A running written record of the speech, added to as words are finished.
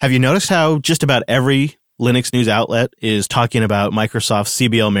Have you noticed how just about every Linux news outlet is talking about Microsoft's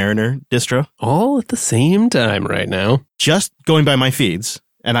CBL Mariner distro? All at the same time right now. Just going by my feeds,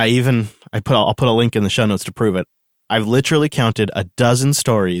 and I'll put a link in the show notes to prove it. I've literally counted a dozen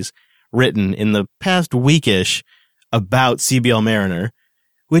stories written in the past weekish about CBL Mariner,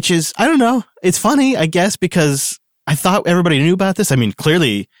 which is, I don't know, it's funny, I guess, because I thought everybody knew about this. I mean,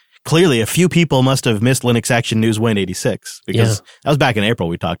 clearly a few people must have missed Linux Action News 186 because that was back in April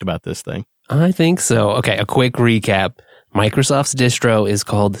we talked about this thing. I think so. Okay, a quick recap. Microsoft's distro is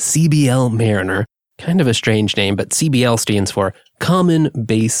called CBL Mariner. Kind of a strange name, but CBL stands for Common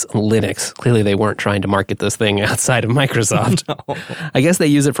Base Linux. Clearly they weren't trying to market this thing outside of Microsoft. No. I guess they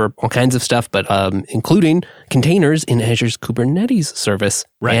use it for all kinds of stuff, but including containers in Azure's Kubernetes service.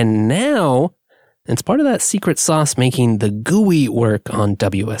 Right. And now it's part of that secret sauce making the GUI work on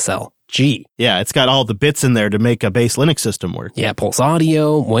WSL-G. Yeah, it's got all the bits in there to make a base Linux system work. Yeah, Pulse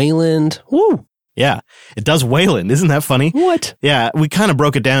Audio, Wayland. Woo! Yeah, it does Wayland. Isn't that funny? What? Yeah, we kind of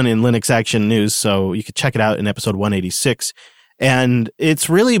broke it down in Linux Action News, so you could check it out in episode 186. And it's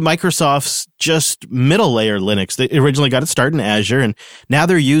really Microsoft's just middle layer Linux. They originally got its start in Azure, and now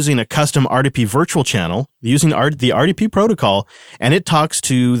they're using a custom RDP virtual channel, using the RDP protocol, and it talks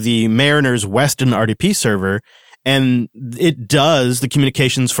to the Mariner's Weston RDP server, and it does the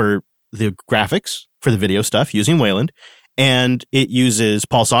communications for the graphics, for the video stuff, using Wayland, and it uses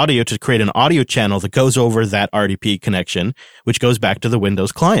Pulse Audio to create an audio channel that goes over that RDP connection, which goes back to the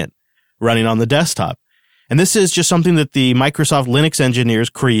Windows client running on the desktop. And this is just something that the Microsoft Linux engineers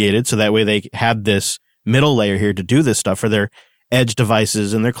created, so that way they had this middle layer here to do this stuff for their edge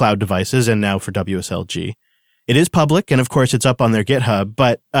devices and their cloud devices, and now for WSL-G. It is public, and of course it's up on their GitHub,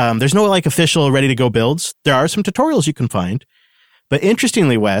 but there's no official ready-to-go builds. There are some tutorials you can find. But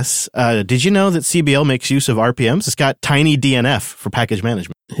interestingly, Wes, did you know that CBL makes use of RPMs? It's got TinyDNF for package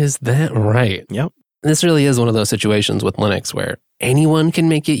management. Is that right? Yep. This really is one of those situations with Linux where anyone can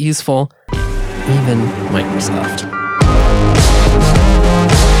make it useful, even Microsoft.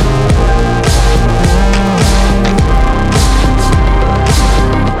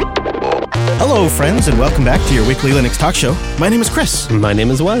 Hello, friends, and welcome back to your weekly Linux talk show. My name is Chris. My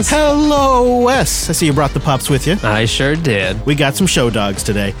name is Wes. Hello, Wes. I see you brought the pups with you. I sure did. We got some show dogs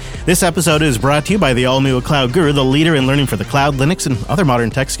today. This episode is brought to you by the all-new Cloud Guru, the leader in learning for the cloud, Linux, and other modern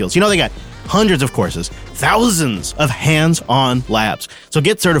tech skills. You know, they got hundreds of courses, thousands of hands-on labs. So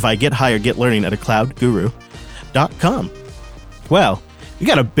get certified, get hired, get learning at cloudguru.com. Well, we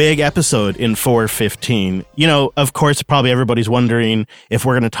got a big episode in 415. You know, of course, probably everybody's wondering if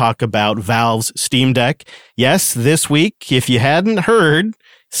we're going to talk about Valve's Steam Deck. Yes, this week, if you hadn't heard,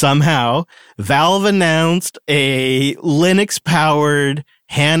 somehow, Valve announced a Linux-powered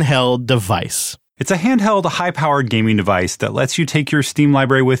handheld device. It's a handheld, high-powered gaming device that lets you take your Steam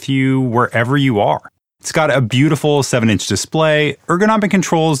library with you wherever you are. It's got a beautiful 7-inch display, ergonomic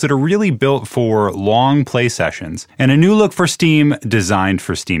controls that are really built for long play sessions, and a new look for Steam designed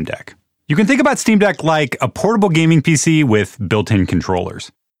for Steam Deck. You can think about Steam Deck like a portable gaming PC with built-in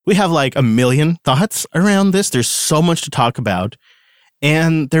controllers. We have like a million thoughts around this. There's so much to talk about,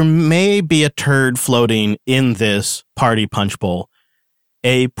 and there may be a turd floating in this party punch bowl.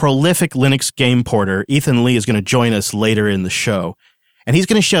 A prolific Linux game porter, Ethan Lee, is going to join us later in the show. And he's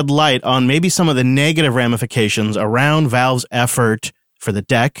going to shed light on maybe some of the negative ramifications around Valve's effort for the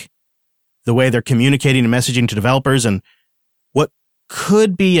deck, the way they're communicating and messaging to developers, and what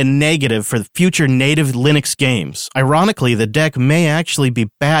could be a negative for the future native Linux games. Ironically, the deck may actually be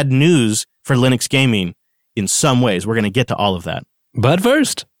bad news for Linux gaming in some ways. We're going to get to all of that. But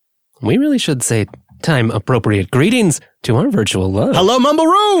first, we really should say time-appropriate greetings to our virtual love. Hello, Mumble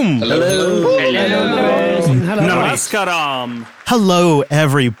Room! Hello. Namaskaram. Hello,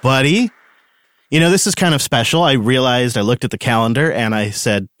 everybody. You know, this is kind of special. I realized, I looked at the calendar and I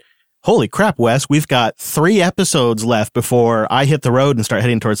said, holy crap, Wes, we've got 3 episodes left before I hit the road and start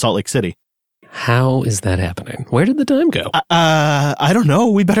heading towards Salt Lake City. How is that happening? Where did the time go? I don't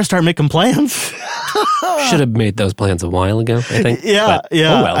know. We better start making plans. Should have made those plans a while ago, I think. Yeah,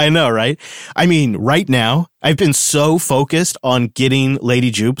 Oh well. I know, right? I mean, right now, I've been so focused on getting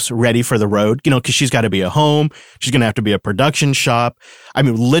Lady Jupes ready for the road, you know, because she's got to be a home. She's going to have to be a production shop. I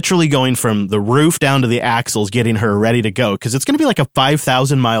mean, literally going from the roof down to the axles, getting her ready to go, because it's going to be like a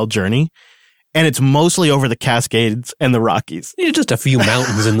 5,000-mile journey. And it's mostly over the Cascades and the Rockies. Yeah, just a few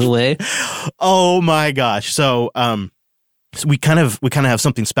mountains in the way. Oh my gosh! So we kind of have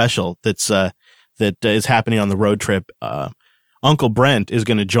something special that is happening on the road trip. Uncle Brent is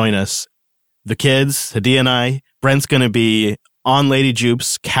going to join us. The kids, Hadia and I. Brent's going to be on Lady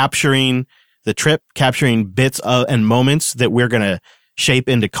Jupes, capturing the trip, capturing bits of and moments that we're going to shape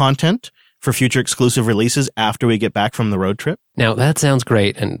into content for future exclusive releases after we get back from the road trip. Now, that sounds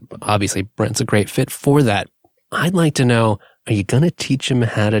great, and obviously Brent's a great fit for that. I'd like to know, are you going to teach him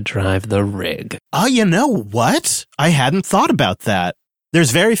how to drive the rig? Oh, you know what? I hadn't thought about that.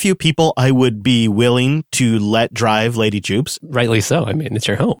 There's very few people I would be willing to let drive Lady Jupes. Rightly so. I mean, it's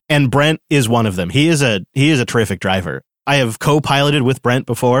your home. And Brent is one of them. He is a terrific driver. I have co-piloted with Brent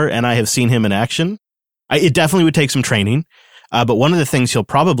before, and I have seen him in action. It definitely would take some training. But one of the things he'll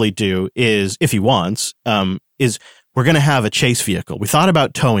probably do is, if he wants, is we're going to have a chase vehicle. We thought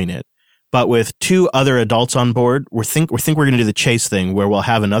about towing it, but with 2 other adults on board, we think we're going to do the chase thing where we'll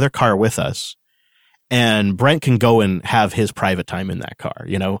have another car with us. And Brent can go and have his private time in that car.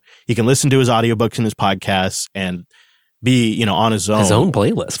 You know, he can listen to his audiobooks and his podcasts and be, you know, on his own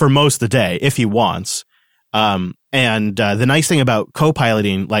playlist for most of the day if he wants. And the nice thing about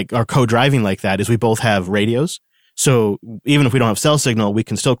co-piloting, like, or co-driving like that, is we both have radios. So even if we don't have cell signal, we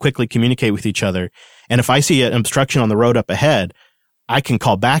can still quickly communicate with each other. And if I see an obstruction on the road up ahead, I can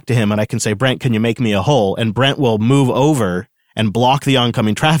call back to him and I can say, Brent, can you make me a hole? And Brent will move over and block the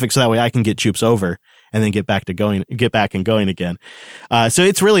oncoming traffic so that way I can get Jupes over and then get back and going again. So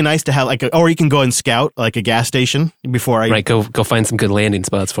it's really nice to have or you can go and scout like a gas station before I go find some good landing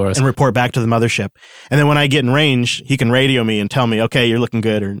spots for us and report back to the mothership. And then when I get in range, he can radio me and tell me, okay, you're looking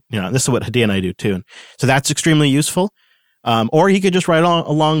good, or this is what Hadi and I do too. And so that's extremely useful. Or he could just ride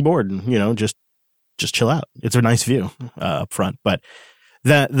along board and just chill out. It's a nice view up front, but.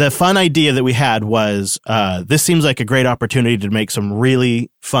 The fun idea that we had was, this seems like a great opportunity to make some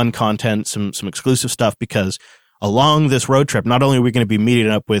really fun content, some exclusive stuff, because along this road trip, not only are we going to be meeting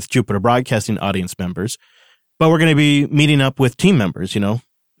up with Jupiter Broadcasting audience members, but we're going to be meeting up with team members,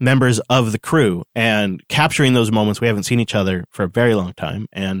 members of the crew, and capturing those moments. We haven't seen each other for a very long time.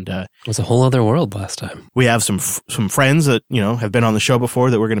 And, it was a whole other world last time. We have some friends that, have been on the show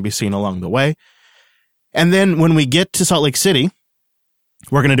before that we're going to be seeing along the way. And then when we get to Salt Lake City,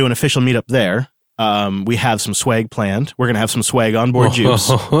 we're going to do an official meetup there. We have some swag planned. We're going to have some swag on board Jupes.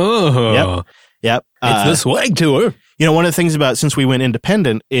 Yep. It's the swag tour. One of the things about since we went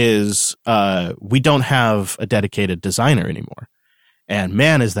independent is we don't have a dedicated designer anymore. And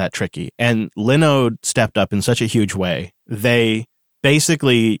man, is that tricky. And Linode stepped up in such a huge way. They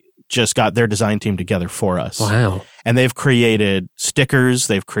basically just got their design team together for us. Wow. And they've created stickers.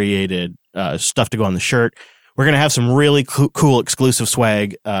 They've created stuff to go on the shirt. We're going to have some really cool exclusive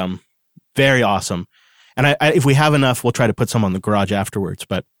swag. Very awesome. And if we have enough, we'll try to put some on the garage afterwards.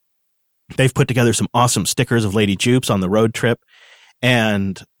 But they've put together some awesome stickers of Lady Jupes on the road trip.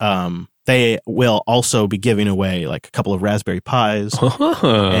 And they will also be giving away like a couple of Raspberry Pis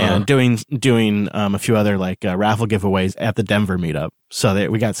and doing a few other raffle giveaways at the Denver meetup. So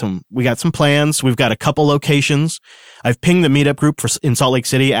we got some plans. We've got a couple locations. I've pinged the meetup group in Salt Lake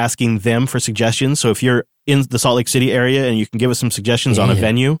City asking them for suggestions. So if you're in the Salt Lake City area and you can give us some suggestions on a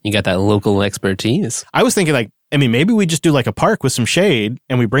venue. You got that local expertise. I was thinking maybe we just do like a park with some shade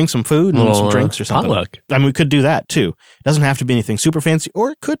and we bring some food and some drinks or something. Potluck. We could do that too. It doesn't have to be anything super fancy,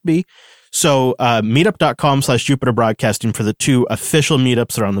 or it could be. So meetup.com/Jupiter Broadcasting for the 2 official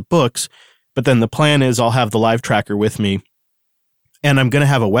meetups that are on the books. But then the plan is I'll have the live tracker with me. And I'm going to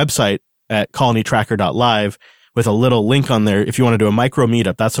have a website at colonytracker.live with a little link on there if you want to do a micro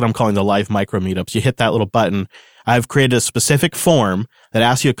meetup. That's what I'm calling the live micro meetups. You hit that little button. I've created a specific form that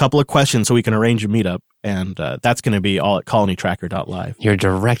asks you a couple of questions so we can arrange a meetup. And that's going to be all at colonytracker.live. Your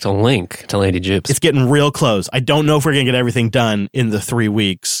direct link to Lady Jupes. It's getting real close. I don't know if we're going to get everything done in the 3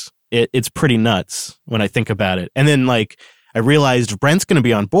 weeks. It's pretty nuts when I think about it. And then I realized if Brent's going to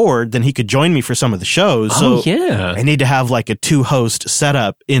be on board, then he could join me for some of the shows. So yeah. I need to have a 2-host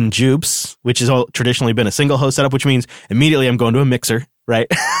setup in Jupes, which has traditionally been a single host setup, which means immediately I'm going to a mixer, right?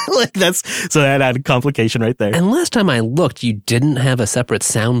 So that added complication right there. And last time I looked, you didn't have a separate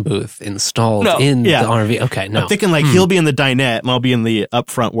sound booth installed in the RV. Okay, no. I'm thinking he'll be in the dinette and I'll be in the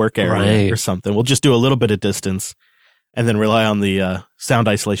upfront work area or something. We'll just do a little bit of distance and then rely on the sound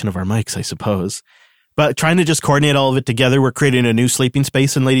isolation of our mics, I suppose. But trying to just coordinate all of it together, we're creating a new sleeping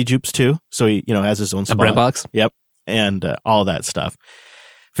space in Lady Jupes too. So he, has his own spot. A Brent box? Yep. And all that stuff.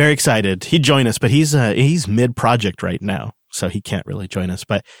 Very excited. He'd join us, but he's mid-project right now, so he can't really join us.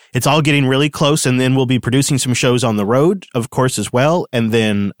 But it's all getting really close, and then we'll be producing some shows on the road, of course, as well. And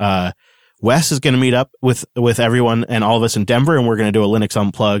then Wes is going to meet up with everyone and all of us in Denver, and we're going to do a Linux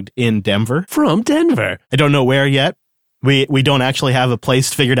Unplugged in Denver. From Denver. I don't know where yet. We don't actually have a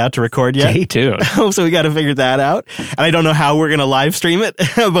place figured out to record yet. Stay tuned. So we got to figure that out. And I don't know how we're going to live stream it,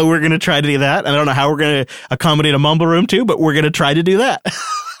 but we're going to try to do that. And I don't know how we're going to accommodate a mumble room too, but we're going to try to do that.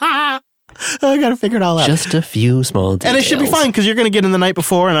 I got to figure it all out. Just a few small details. And it should be fine because you're going to get in the night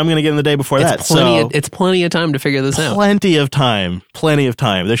before and I'm going to get in the day before that. It's plenty of time to figure this out. Plenty of time.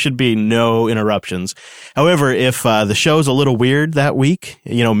 There should be no interruptions. However, if the show's a little weird that week,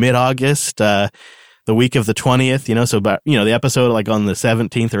 mid-August, the week of the 20th, so about, the episode like on the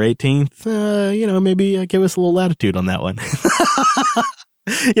 17th or 18th, maybe give us a little latitude on that one.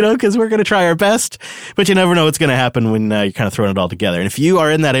 Because we're going to try our best, but you never know what's going to happen when you're kind of throwing it all together. And if you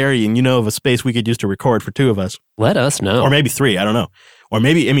are in that area and you know of a space we could use to record for two of us, let us know. Or maybe three, I don't know. Or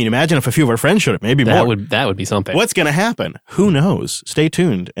maybe, imagine if a few of our friends showed up, maybe more. That would be something. What's going to happen? Who knows? Stay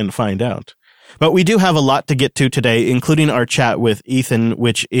tuned and find out. But we do have a lot to get to today, including our chat with Ethan,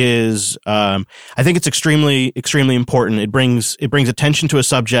 which is, I think it's extremely, extremely important. It brings attention to a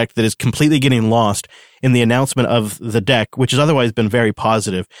subject that is completely getting lost in the announcement of the deck, which has otherwise been very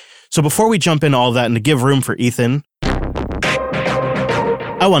positive. So before we jump into all of that and to give room for Ethan,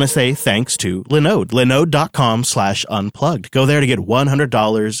 I want to say thanks to Linode, linode.com/unplugged. Go there to get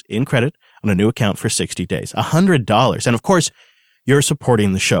 $100 in credit on a new account for 60 days. $100. And of course, you're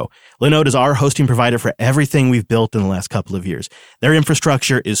supporting the show. Linode is our hosting provider for everything we've built in the last couple of years. Their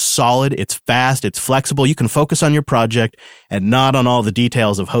infrastructure is solid, it's fast, it's flexible. You can focus on your project and not on all the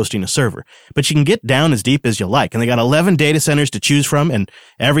details of hosting a server. But you can get down as deep as you like. And they got 11 data centers to choose from, and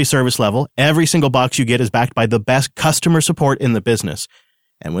every service level, every single box you get is backed by the best customer support in the business.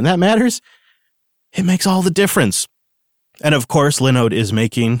 And when that matters, it makes all the difference. And of course, Linode is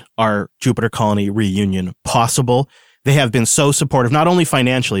making our Jupiter Colony reunion possible. They have been so supportive, not only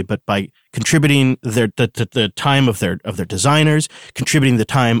financially, but by contributing the time of their designers, contributing the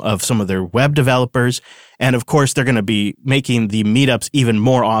time of some of their web developers. And of course, they're going to be making the meetups even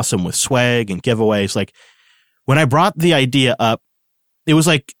more awesome with swag and giveaways. Like when I brought the idea up, it was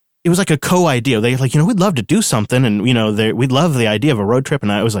like a co-idea. They like, we'd love to do something. And, we'd love the idea of a road trip.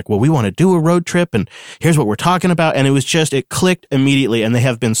 And I was like, well, we want to do a road trip. And here's what we're talking about. And it clicked immediately. And they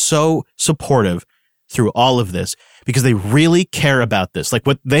have been so supportive through all of this because they really care about this. Like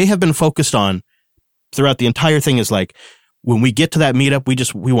what they have been focused on throughout the entire thing is like, when we get to that meetup,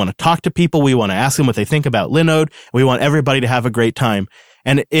 we want to talk to people. We want to ask them what they think about Linode. We want everybody to have a great time.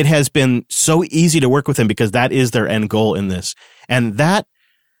 And it has been so easy to work with them because that is their end goal in this. And that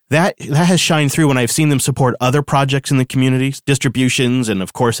has shined through when I've seen them support other projects in the community, distributions, and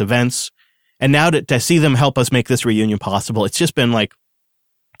of course events. And now to see them help us make this reunion possible, it's just been like,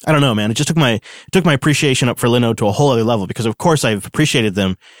 I don't know, man. It just took my appreciation up for Linode to a whole other level because, of course, I've appreciated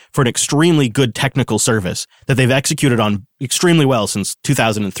them for an extremely good technical service that they've executed on extremely well since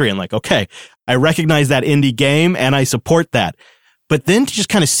 2003. I'm like, okay, I recognize that indie game and I support that. But then to just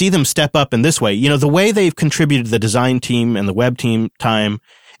kind of see them step up in this way, the way they've contributed to the design team and the web team time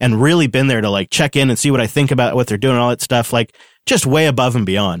and really been there to like check in and see what I think about what they're doing and all that stuff, like just way above and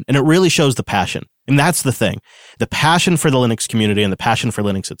beyond. And it really shows the passion. And that's the thing, the passion for the Linux community and the passion for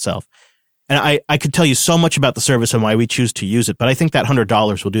Linux itself. And I could tell you so much about the service and why we choose to use it, but I think that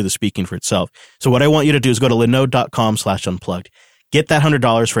 $100 will do the speaking for itself. So what I want you to do is go to linode.com/unplugged, get that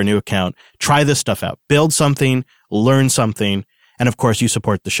 $100 for a new account, try this stuff out, build something, learn something. And of course, you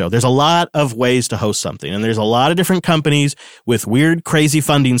support the show. There's a lot of ways to host something, and there's a lot of different companies with weird, crazy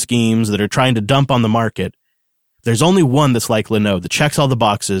funding schemes that are trying to dump on the market. There's only one that's like Linode that checks all the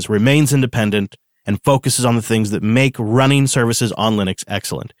boxes, remains independent, and focuses on the things that make running services on Linux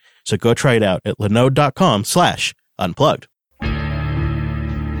excellent. So go try it out at linode.com/unplugged.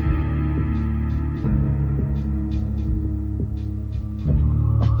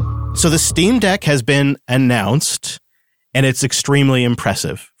 So the Steam Deck has been announced, and it's extremely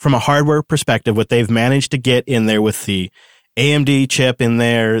impressive. From a hardware perspective, what they've managed to get in there with the AMD chip in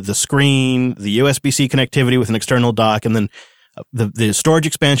there, the screen, the USB-C connectivity with an external dock, and then the storage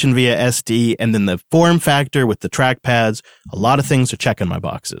expansion via SD, and then the form factor with the trackpads. A lot of things are checking my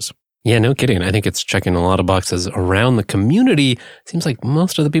boxes. Yeah, no kidding. I think it's checking a lot of boxes around the community. Seems like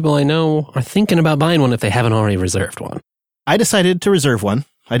most of the people I know are thinking about buying one if they haven't already reserved one. I decided to reserve one.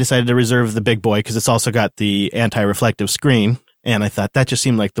 I decided to reserve the big boy because it's also got the anti-reflective screen. And I thought that just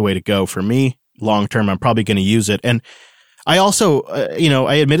seemed like the way to go for me. Long term, I'm probably going to use it. And I also,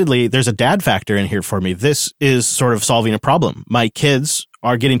 I admittedly, there's a dad factor in here for me. This is sort of solving a problem. My kids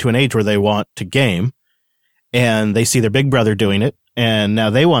are getting to an age where they want to game, and they see their big brother doing it, and now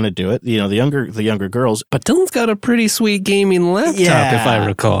they want to do it. The younger girls. But Dylan's got a pretty sweet gaming laptop, if I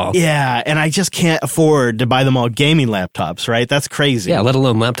recall. Yeah, and I just can't afford to buy them all gaming laptops, right? That's crazy. Yeah, let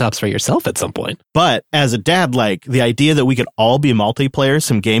alone laptops for yourself at some point. But as a dad, like the idea that we could all be multiplayer,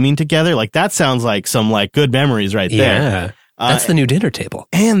 some gaming together, like that sounds like some like good memories right there. Yeah, that's the new dinner table.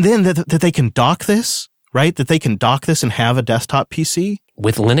 And then that they can dock this, right? That they can dock this and have a desktop PC.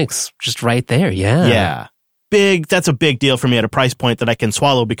 with Linux just right there. Yeah. Yeah. That's a big deal for me at a price point that I can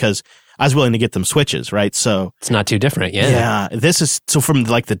swallow because I was willing to get them switches, right? So it's not too different. Yeah. Yeah. This is so from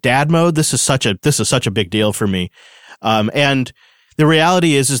like the dad mode, this is such a big deal for me. And the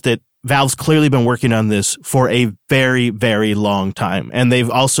reality is that Valve's clearly been working on this for a very, very long time. And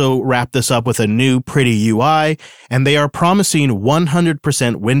they've also wrapped this up with a new pretty UI, and they are promising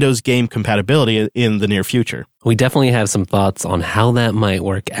 100% Windows game compatibility in the near future. We definitely have some thoughts on how that might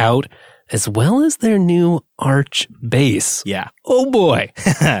work out, as well as their new Arch base. Yeah. Oh boy.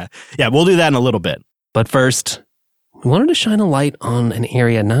 Yeah, we'll do that in a little bit. But first, we wanted to shine a light on an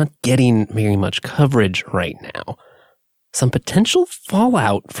area not getting very much coverage right now. Some potential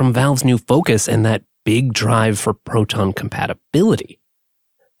fallout from Valve's new focus and that big drive for Proton compatibility.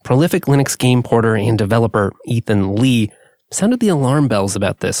 Prolific Linux game porter and developer Ethan Lee sounded the alarm bells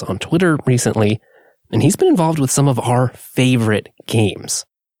about this on Twitter recently, and he's been involved with some of our favorite games.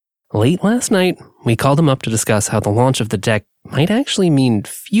 Late last night, we called him up to discuss how the launch of the deck might actually mean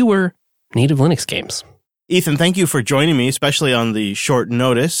fewer native Linux games. Ethan, thank you for joining me, especially on the short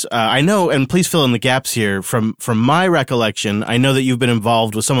notice. I know, and please fill in the gaps here. From my recollection, I know that you've been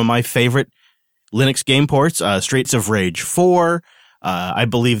involved with some of my favorite Linux game ports, Streets of Rage 4. I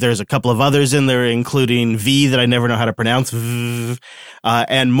believe there's a couple of others in there, including V that I never know how to pronounce,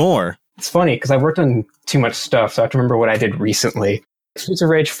 and more. It's funny because I've worked on too much stuff, so I have to remember what I did recently. Streets of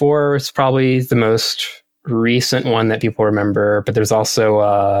Rage 4 is probably the most recent one that people remember, but there's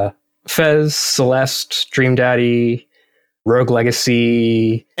also Fez, Celeste, Dream Daddy, Rogue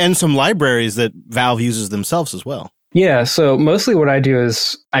Legacy. And some libraries that Valve uses themselves as well. Yeah, so mostly what I do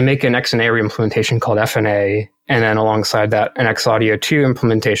is I make an XNA reimplementation called FNA, and then alongside that, an Xaudio 2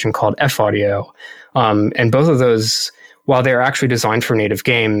 implementation called FAudio. And both of those, while they're actually designed for native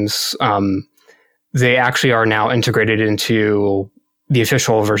games, they actually are now integrated into the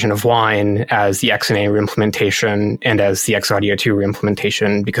official version of Wine as the XNA reimplementation and as the Xaudio 2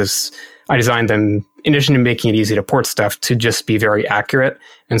 reimplementation, because I designed them, in addition to making it easy to port stuff, to just be very accurate.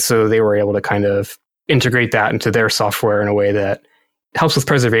 And so they were able to kind of integrate that into their software in a way that helps with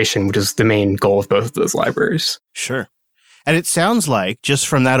preservation, which is the main goal of both of those libraries. Sure. And it sounds like, just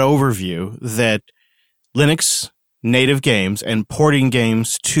from that overview, that Linux native games and porting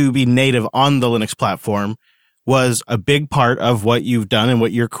games to be native on the Linux platform was a big part of what you've done and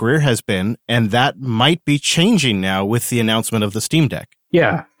what your career has been, and that might be changing now with the announcement of the Steam Deck.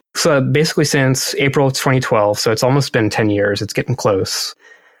 Yeah. So basically since April of 2012, so it's almost been 10 years, it's getting close.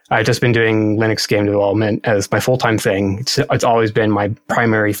 I've just been doing Linux game development as my full-time thing. It's always been my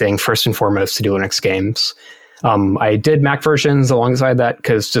primary thing, first and foremost, to do Linux games. I did Mac versions alongside that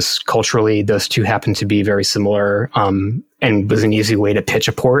because just culturally, those two happen to be very similar, and was an easy way to pitch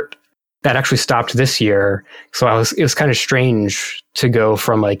a port. That actually stopped this year. So it was kind of strange to go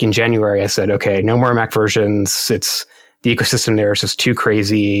from, like, in January, I said, okay, no more Mac versions. The ecosystem there is just too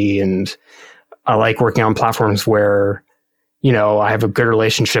crazy. And I like working on platforms where, you know, I have a good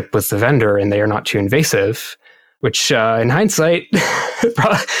relationship with the vendor and they are not too invasive, which, in hindsight,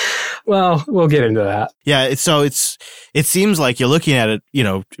 well, we'll get into that. Yeah. It seems like you're looking at it, you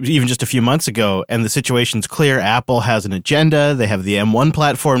know, even just a few months ago, and the situation's clear. Apple has an agenda. They have the M1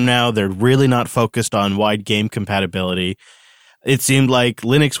 platform now. They're really not focused on wide game compatibility. It seemed like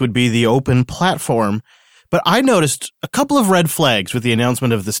Linux would be the open platform, but I noticed a couple of red flags with the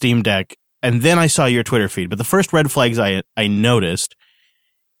announcement of the Steam Deck, and then I saw your Twitter feed. But the first red flags I noticed,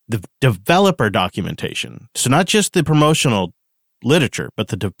 the developer documentation. So not just the promotional literature, but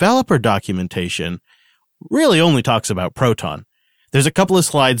the developer documentation really only talks about Proton. There's a couple of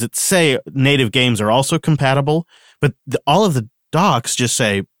slides that say native games are also compatible, but all of the docs just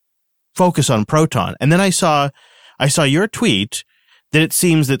say focus on Proton. And then I saw your tweet that it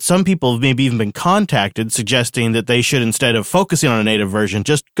seems that some people have maybe even been contacted suggesting that they should, instead of focusing on a native version,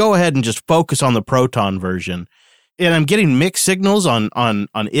 just go ahead and just focus on the Proton version. And I'm getting mixed signals on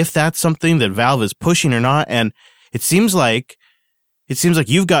if that's something that Valve is pushing or not. And it seems like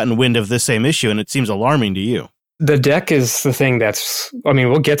you've gotten wind of this same issue, and it seems alarming to you. The deck is the thing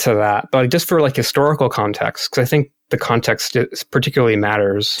we'll get to that, but just for, like, historical context, because I think the context particularly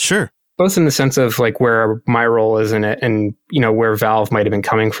matters. Sure. Both in the sense of, like, where my role is in it and, you know, where Valve might have been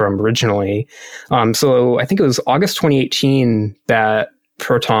coming from originally. So I think it was August 2018 that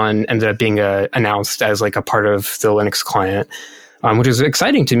Proton ended up being announced as, like, a part of the Linux client, which was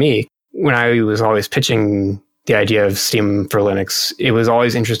exciting to me. When I was always pitching the idea of Steam for Linux, it was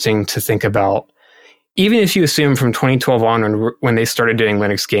always interesting to think about, even if you assume from 2012 on, when they started doing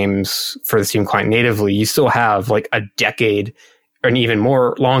Linux games for the Steam client natively, you still have, like, a decade and even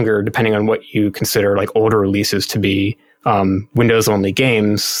more longer, depending on what you consider, like, older releases to be, Windows-only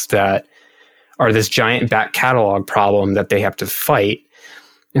games that are this giant back catalog problem that they have to fight.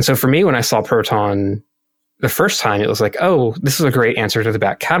 And so for me, when I saw Proton the first time, it was like, oh, this is a great answer to the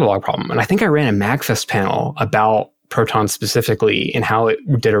back catalog problem. And I think I ran a MagFest panel about Proton specifically and how it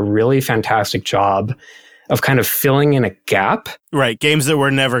did a really fantastic job of kind of filling in a gap. Right. Games that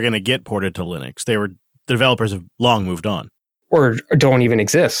were never going to get ported to Linux. The developers have long moved on. Or don't even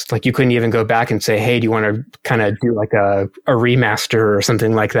exist. Like you couldn't even go back and say, hey, do you want to kind of do like a remaster or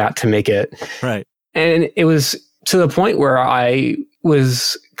something like that to make it? Right. And it was to the point where I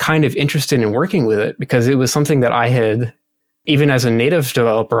was kind of interested in working with it because it was something that I had, even as a native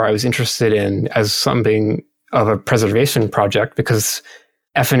developer, I was interested in as something of a preservation project because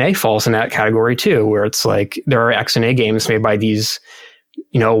FNA falls in that category too, where it's like there are XNA games made by these,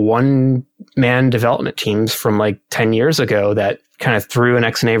 one-man development teams from like 10 years ago that kind of threw an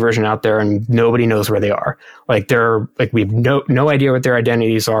XNA version out there and nobody knows where they are. Like we have no idea what their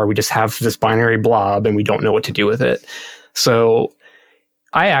identities are. We just have this binary blob and we don't know what to do with it. So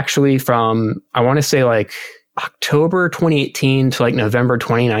I actually I want to say like October 2018 to like November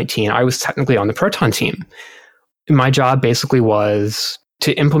 2019, I was technically on the Proton team. My job basically was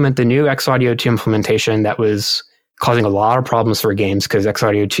to implement the new Xaudio 2 implementation that was causing a lot of problems for games because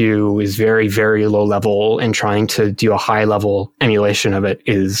Xaudio 2 is very, very low level and trying to do a high level emulation of it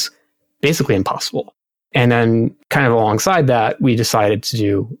is basically impossible. And then kind of alongside that, we decided to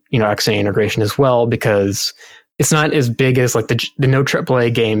do, XNA integration as well because it's not as big as like the no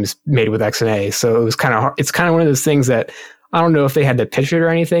AAA games made with XNA. So it was kind of hard. It's kind of one of those things that I don't know if they had to pitch it or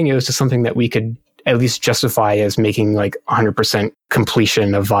anything. It was just something that we could at least justify as making like 100%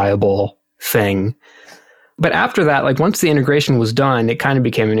 completion a viable thing. But after that, like once the integration was done, it kind of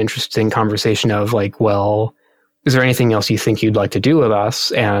became an interesting conversation of like, well, is there anything else you think you'd like to do with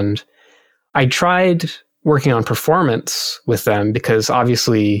us? And I tried working on performance with them because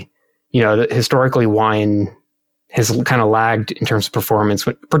obviously, historically Wine has kind of lagged in terms of performance,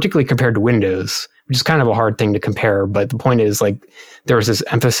 particularly compared to Windows, which is kind of a hard thing to compare. But the point is like there was this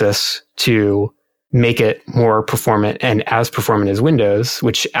emphasis to make it more performant and as performant as Windows,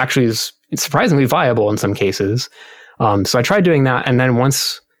 which actually is surprisingly viable in some cases. So I tried doing that. And then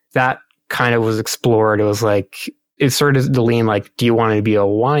once that kind of was explored, it was like, it started to lean like, do you want to be a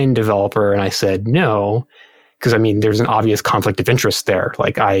Wine developer? And I said, no, because there's an obvious conflict of interest there.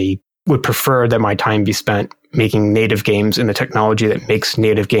 Like I would prefer that my time be spent making native games in the technology that makes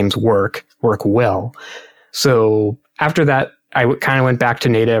native games work well. So after that, I kind of went back to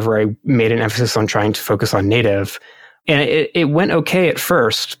native, where I made an emphasis on trying to focus on native. And it went okay at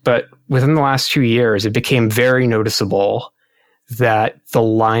first, but within the last 2 years, it became very noticeable that the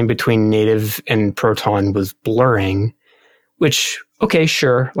line between native and Proton was blurring, which, okay,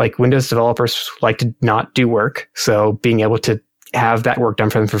 sure, like Windows developers like to not do work. So being able to have that work done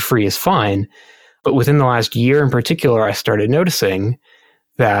for them for free is fine. But within the last year in particular, I started noticing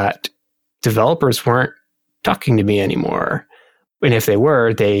that developers weren't talking to me anymore. And if they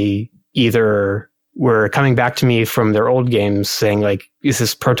were, they either were coming back to me from their old games saying like, is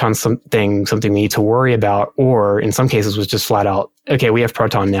this Proton something we need to worry about? Or in some cases was just flat out, okay, we have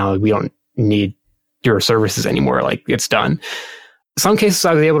Proton now. We don't need your services anymore. Like it's done. Some cases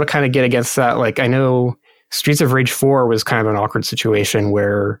I was able to kind of get against that. Like I know Streets of Rage 4 was kind of an awkward situation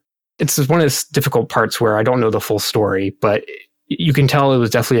where it's one of those difficult parts where I don't know the full story, but you can tell it was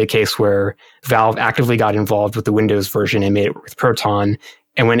definitely a case where Valve actively got involved with the Windows version and made it work with Proton.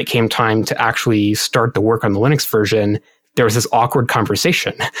 And when it came time to actually start the work on the Linux version, there was this awkward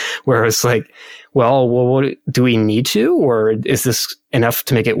conversation where it's like, well, what, do we need to, or is this enough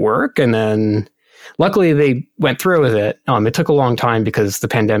to make it work? And then luckily they went through with it. It took a long time because the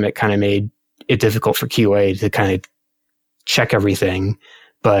pandemic kind of made it difficult for QA to kind of check everything.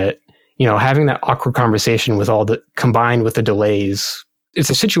 But having that awkward conversation with combined with the delays, it's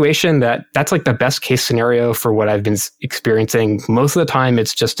a situation that's like the best case scenario for what I've been experiencing. Most of the time,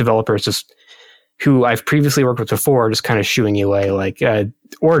 it's just developers who I've previously worked with before, just kind of shooing you away,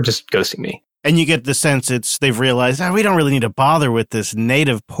 or just ghosting me. And you get the sense they've realized, we don't really need to bother with this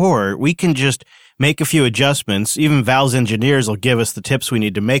native port. We can just make a few adjustments. Even Valve's engineers will give us the tips we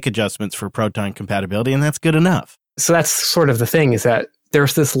need to make adjustments for Proton compatibility, and that's good enough. So that's sort of the thing, is that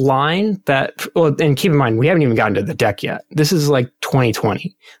there's this line and keep in mind, we haven't even gotten to the deck yet. This is like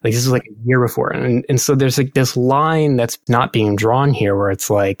 2020. Like this is like a year before. And so there's like this line that's not being drawn here where it's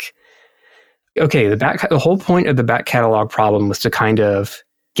like, okay, the whole point of the back catalog problem was to kind of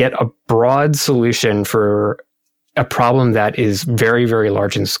get a broad solution for a problem that is very, very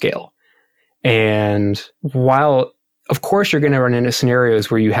large in scale. And while, of course, you're going to run into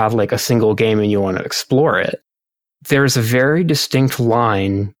scenarios where you have like a single game and you want to explore it, there's a very distinct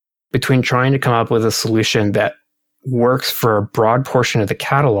line between trying to come up with a solution that works for a broad portion of the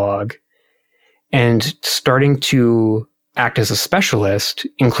catalog and starting to act as a specialist,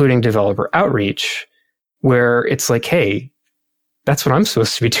 including developer outreach, where it's like, hey, that's what I'm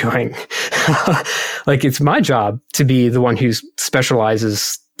supposed to be doing. Like, it's my job to be the one who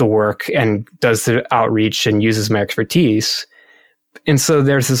specializes the work and does the outreach and uses my expertise. And so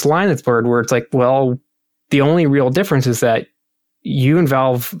there's this line that's blurred where it's like, well, the only real difference is that you and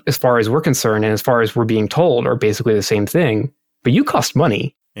Valve, as far as we're concerned and as far as we're being told, are basically the same thing, but you cost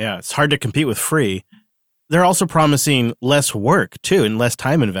money. Yeah, it's hard to compete with free. They're also promising less work, too, and less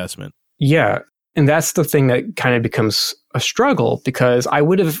time investment. Yeah, and that's the thing that kind of becomes a struggle, because I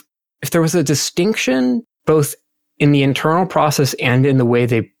would have, if there was a distinction both in the internal process and in the way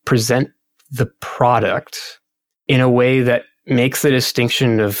they present the product in a way that makes the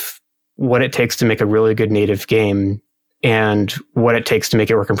distinction of what it takes to make a really good native game and what it takes to make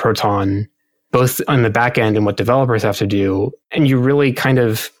it work in Proton, both on the back end and what developers have to do. And you really kind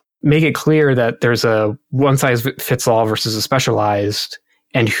of make it clear that there's a one-size-fits-all versus a specialized,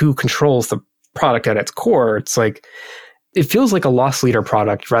 and who controls the product at its core. It's like, it feels like a loss leader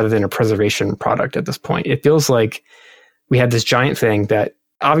product rather than a preservation product at this point. It feels like we had this giant thing that,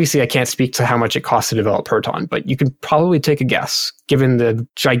 obviously I can't speak to how much it costs to develop Proton, but you can probably take a guess, given the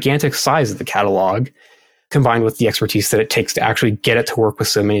gigantic size of the catalog, combined with the expertise that it takes to actually get it to work with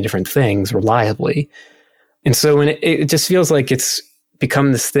so many different things reliably. And so when it just feels like it's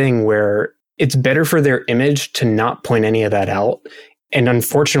become this thing where it's better for their image to not point any of that out. And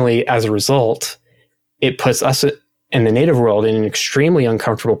unfortunately, as a result, it puts us in the native world in an extremely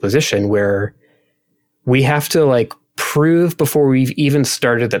uncomfortable position where we have to like prove before we've even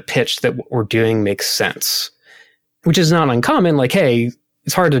started the pitch that what we're doing makes sense, which is not uncommon. Like, hey,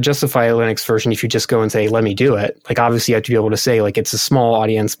 it's hard to justify a Linux version if you just go and say, let me do it. Like, obviously you have to be able to say, like, it's a small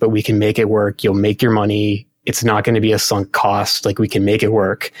audience, but we can make it work. You'll make your money. It's not going to be a sunk cost. Like, we can make it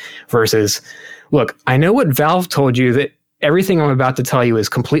work. Versus, look, I know what Valve told you, that everything I'm about to tell you is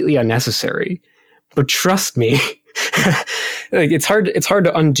completely unnecessary, but trust me. Like, it's hard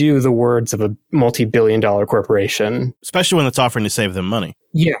to undo the words of a multi-billion-dollar corporation, especially when it's offering to save them money.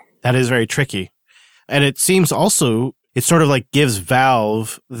 Yeah, that is very tricky. And it seems also, it sort of like gives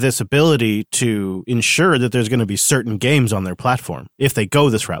Valve this ability to ensure that there's going to be certain games on their platform if they go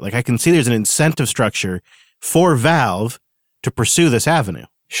this route. Like, I can see there's an incentive structure for Valve to pursue this avenue.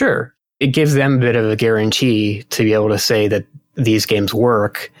 Sure. It gives them a bit of a guarantee to be able to say that these games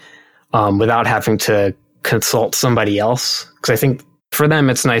work without having to consult somebody else. Because I think for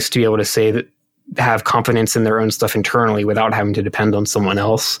them, it's nice to be able to say that, have confidence in their own stuff internally without having to depend on someone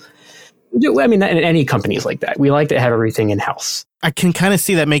else. I mean, in any companies like that, we like to have everything in-house. I can kind of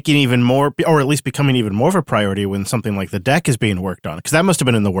see that making even more, or at least becoming even more of a priority when something like the deck is being worked on, because that must have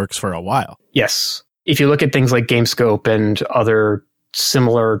been in the works for a while. Yes. If you look at things like GameScope and other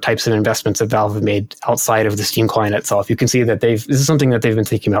similar types of investments that Valve have made outside of the Steam client itself, you can see that this is something that they've been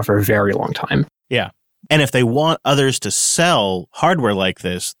thinking about for a very long time. Yeah. And if they want others to sell hardware like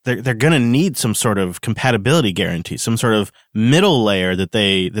this, they're going to need some sort of compatibility guarantee, some sort of middle layer that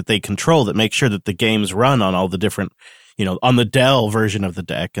they control that makes sure that the games run on all the different, on the Dell version of the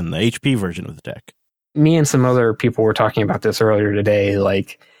deck and the HP version of the deck. Me and some other people were talking about this earlier today.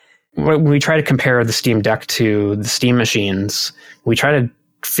 Like, when we try to compare the Steam Deck to the Steam machines, we try to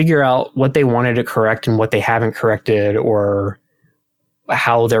figure out what they wanted to correct and what they haven't corrected, or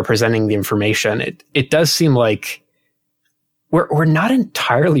how they're presenting the information. It does seem like we're not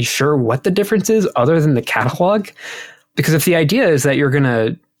entirely sure what the difference is other than the catalog. Because if the idea is that you're going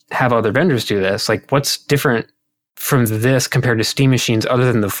to have other vendors do this, like, what's different from this compared to Steam machines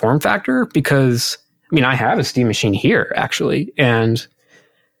other than the form factor? Because, I mean, I have a Steam machine here, actually, and,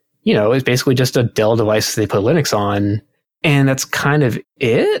 it's basically just a Dell device they put Linux on, and that's kind of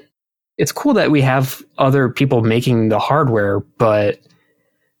it. It's cool that we have other people making the hardware, but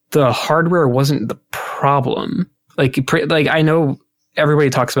the hardware wasn't the problem. Like I know everybody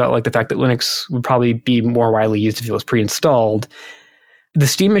talks about like the fact that Linux would probably be more widely used if it was pre-installed. The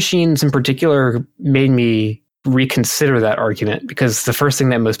Steam machines in particular made me reconsider that argument, because the first thing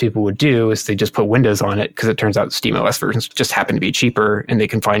that most people would do is they just put Windows on it, because it turns out SteamOS versions just happen to be cheaper and they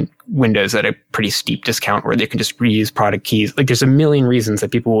can find Windows at a pretty steep discount where they can just reuse product keys. Like, there's a million reasons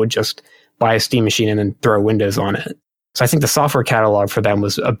that people would just buy a Steam machine and then throw Windows on it. So I think the software catalog for them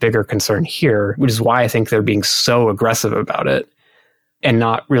was a bigger concern here, which is why I think they're being so aggressive about it and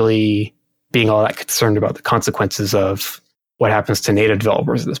not really being all that concerned about the consequences of what happens to native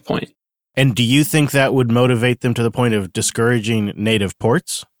developers at this point. And do you think that would motivate them to the point of discouraging native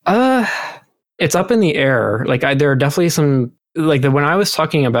ports? It It's up in the air. Like there are definitely some, like when I was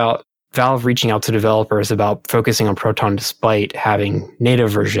talking about Valve reaching out to developers about focusing on Proton despite having native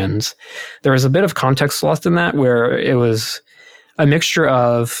versions, there was a bit of context lost in that, where it was a mixture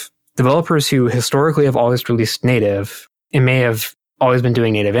of developers who historically have always released native and may have always been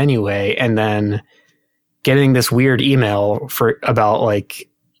doing native anyway, and then getting this weird email about like,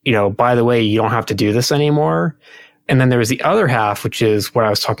 by the way, you don't have to do this anymore. And then there was the other half, which is what I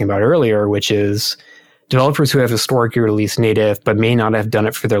was talking about earlier, which is developers who have historically released native but may not have done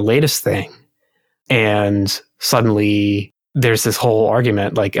it for their latest thing. And suddenly there's this whole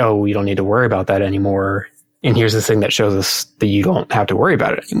argument like, oh, you don't need to worry about that anymore. And here's the thing that shows us that you don't have to worry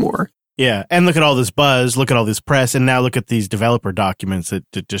about it anymore. Yeah. And look at all this buzz, look at all this press, and now look at these developer documents that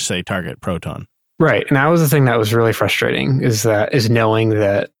just say target Proton. Right. And that was the thing that was really frustrating, is knowing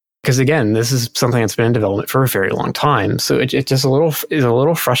that, because again, this is something that's been in development for a very long time. So it just is a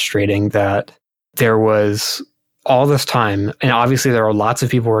little frustrating that there was all this time, and obviously there are lots of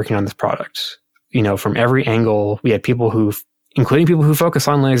people working on this product. From every angle, we had people including people who focus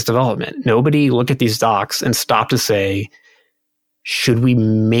on Linux development. Nobody looked at these docs and stopped to say, should we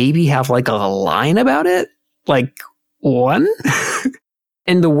maybe have like a line about it? Like one?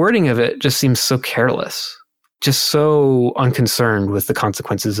 And the wording of it just seems so careless, just so unconcerned with the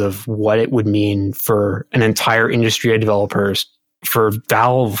consequences of what it would mean for an entire industry of developers, for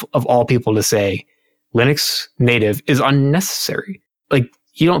Valve of all people to say Linux native is unnecessary. Like,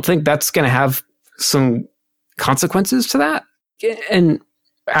 you don't think that's going to have some consequences to that? And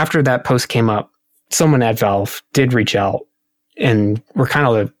after that post came up, someone at Valve did reach out, and we're kind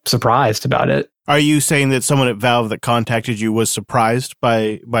of surprised about it. Are you saying that someone at Valve that contacted you was surprised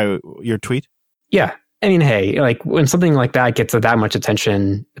by your tweet? Yeah. I mean, hey, like when something like that gets that much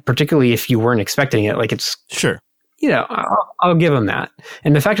attention, particularly if you weren't expecting it, like it's sure. I'll give them that.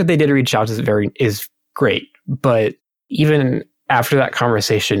 And the fact that they did reach out is great. But even after that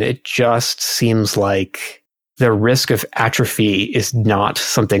conversation, it just seems like the risk of atrophy is not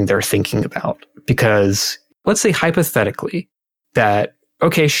something they're thinking about. Because let's say hypothetically that,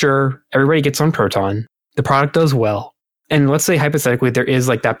 okay, sure, everybody gets on Proton, the product does well. And let's say hypothetically there is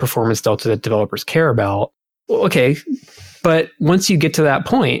like that performance delta that developers care about. Well, okay, but once you get to that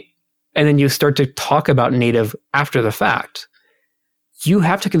point, and then you start to talk about native after the fact, you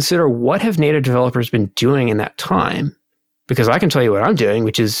have to consider what have native developers been doing in that time. Because I can tell you what I'm doing,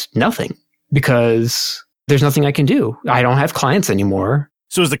 which is nothing. Because there's nothing I can do. I don't have clients anymore.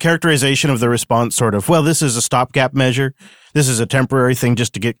 So is the characterization of the response sort of, well, this is a stopgap measure, this is a temporary thing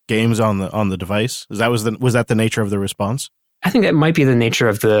just to get games on the device? Was that the nature of the response? I think that might be the nature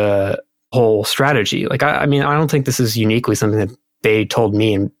of the whole strategy. Like, I mean, I don't think this is uniquely something that they told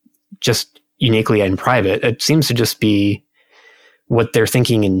me and just uniquely in private. It seems to just be what they're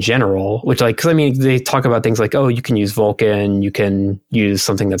thinking in general, which like, 'cause I mean, they talk about things like, oh, you can use Vulkan, you can use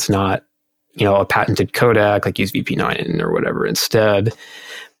something that's not, a patented codec, like use VP9 or whatever instead.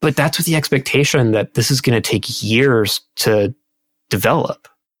 But that's with the expectation that this is going to take years to develop.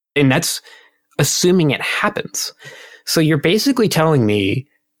 And that's assuming it happens. So you're basically telling me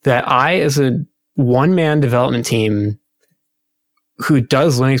that I, as a one-man development team who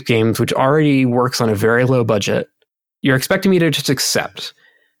does Linux games, which already works on a very low budget, you're expecting me to just accept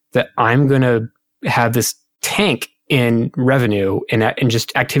that I'm going to have this tank in revenue and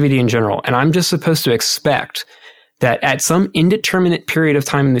just activity in general. And I'm just supposed to expect that at some indeterminate period of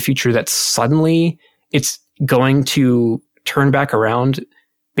time in the future that suddenly it's going to turn back around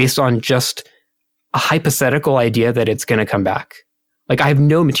based on just a hypothetical idea that it's going to come back. Like, I have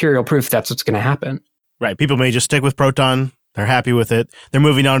no material proof that's what's going to happen. Right. People may just stick with Proton. They're happy with it. They're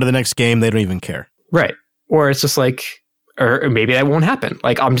moving on to the next game. They don't even care. Right. Or it's just like, or maybe that won't happen.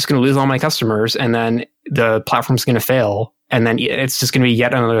 Like, I'm just going to lose all my customers and then the platform's going to fail. And then it's just going to be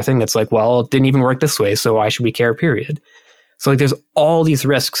yet another thing that's like, well, it didn't even work this way, so why should we care, period? So like, there's all these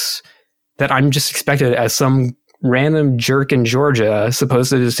risks that I'm just expected as some random jerk in Georgia supposed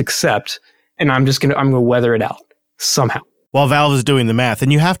to just accept. And I'm going to weather it out somehow. While Valve is doing the math.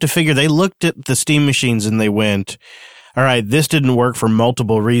 And you have to figure they looked at the Steam machines and they went, all right, this didn't work for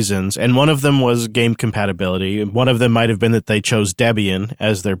multiple reasons. And one of them was game compatibility. One of them might have been that they chose Debian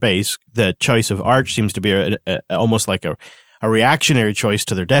as their base. The choice of Arch seems to be almost like a reactionary choice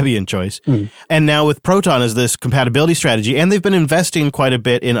to their Debian choice. And now with Proton as this compatibility strategy, and they've been investing quite a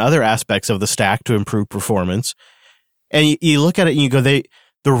bit in other aspects of the stack to improve performance. And you look at it and you go, they're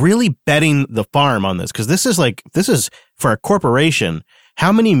really betting the farm on this, because this is for a corporation.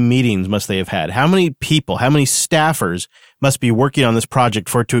 How many meetings must they have had? How many people, how many staffers must be working on this project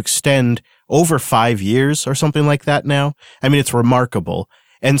for it to extend over 5 years or something like that now? I mean, it's remarkable.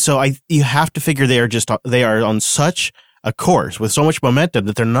 And so you have to figure they are on such a course with so much momentum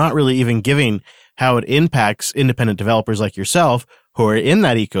that they're not really even giving how it impacts independent developers like yourself who are in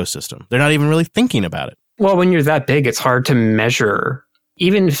that ecosystem. They're not even really thinking about it. Well, when you're that big, it's hard to measure.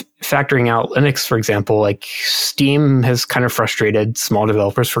 Even factoring out Linux, for example, like Steam has kind of frustrated small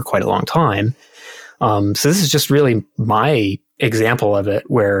developers for quite a long time. So this is just really my example of it,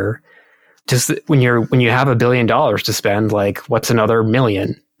 where just when you have $1 billion to spend, like what's another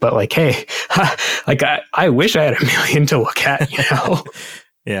million? But like, hey, like I wish I had $1 million to look at, you know?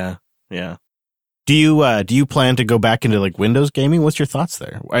 Yeah. Do you plan to go back into like Windows gaming? What's your thoughts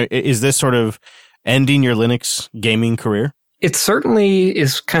there? Is this sort of ending your Linux gaming career? It certainly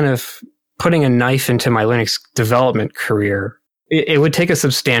is kind of putting a knife into my Linux development career. It would take a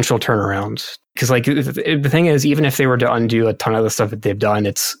substantial turnaround, because like the thing is, even if they were to undo a ton of the stuff that they've done,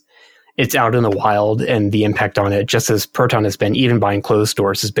 it's out in the wild, and the impact on it, just as Proton has been, even behind closed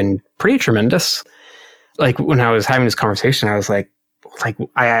doors, has been pretty tremendous. Like when I was having this conversation, I was like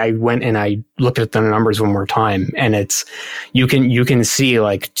I went and I looked at the numbers one more time, and it's you can see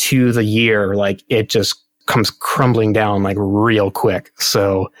like to the year, like it just comes crumbling down like real quick.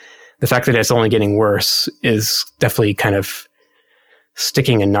 So the fact that it's only getting worse is definitely kind of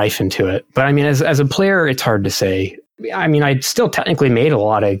sticking a knife into it. But I mean, as a player, it's hard to say. I mean, I still technically made a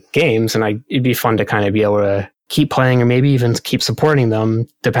lot of games, and it'd be fun to kind of be able to keep playing, or maybe even keep supporting them,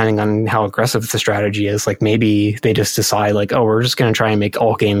 depending on how aggressive the strategy is. Like maybe they just decide like, oh, we're just going to try and make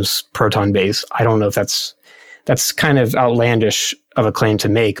all games Proton based. I don't know if that's kind of outlandish of a claim to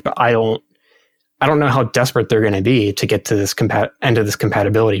make, but I don't know how desperate they're going to be to get to this end of this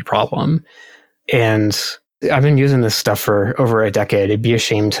compatibility problem. And I've been using this stuff for over a decade. It'd be a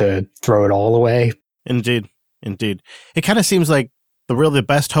shame to throw it all away. Indeed. It kind of seems like the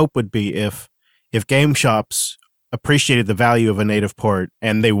best hope would be if game shops appreciated the value of a native port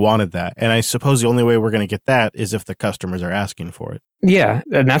and they wanted that. And I suppose the only way we're going to get that is if the customers are asking for it. Yeah.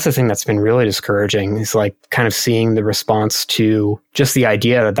 And that's the thing that's been really discouraging, is like kind of seeing the response to just the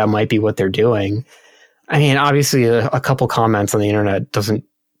idea that might be what they're doing. I mean, obviously a couple comments on the internet doesn't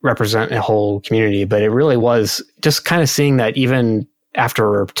represent a whole community, but it really was just kind of seeing that even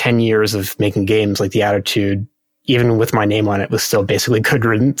after 10 years of making games, like the attitude, even with my name on it, was still basically good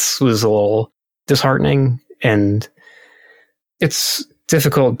riddance, was a little disheartening. And it's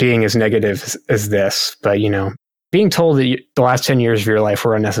difficult being as negative as this, but you know, being told that the last 10 years of your life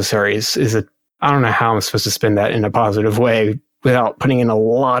were unnecessary is I don't know how I'm supposed to spin that in a positive way without putting in a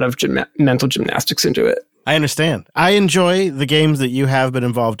lot of mental gymnastics into it. I understand. I enjoy the games that you have been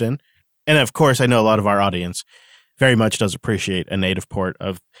involved in. And of course, I know a lot of our audience very much does appreciate a native port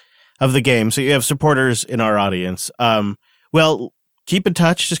of the game. So you have supporters in our audience. Well, keep in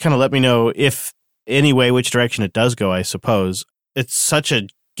touch. Just kind of let me know if anyway, which direction it does go, I suppose. It's such a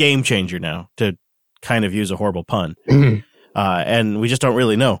game changer now, to kind of use a horrible pun. Mm-hmm. And we just don't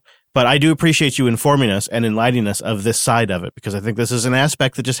really know. But I do appreciate you informing us and enlightening us of this side of it, because I think this is an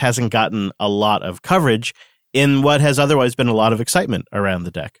aspect that just hasn't gotten a lot of coverage in what has otherwise been a lot of excitement around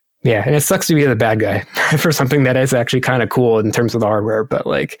the deck. Yeah, and it sucks to be the bad guy for something that is actually kind of cool in terms of the hardware, but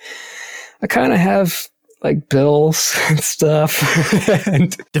like I kind of have like bills and stuff.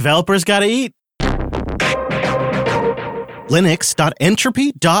 And developers got to eat.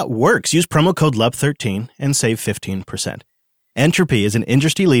 Linux.entropy.works. Use promo code LUB13 and save 15%. Entropy is an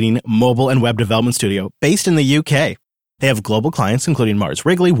industry-leading mobile and web development studio based in the UK. They have global clients including Mars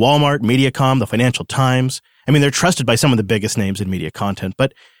Wrigley, Walmart, Mediacom, the Financial Times. I mean, they're trusted by some of the biggest names in media content,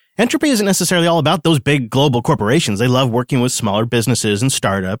 but Entropy isn't necessarily all about those big global corporations. They love working with smaller businesses and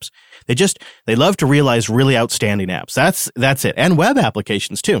startups. They love to realize really outstanding apps. That's it. And web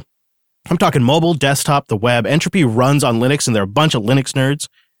applications too. I'm talking mobile, desktop, the web. Entropy runs on Linux, and they're a bunch of Linux nerds.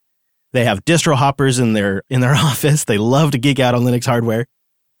 They have distro hoppers in their office. They love to geek out on Linux hardware.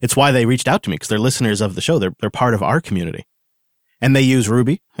 It's why they reached out to me, because they're listeners of the show. They're part of our community. And they use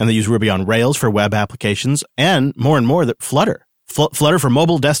Ruby, and they use Ruby on Rails for web applications, and more that Flutter. Flutter for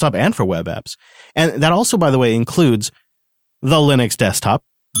mobile, desktop, and for web apps. And that also, by the way, includes the Linux desktop.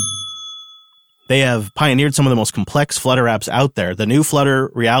 They have pioneered some of the most complex Flutter apps out there. The new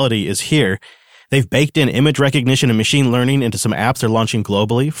Flutter reality is here. They've baked in image recognition and machine learning into some apps they're launching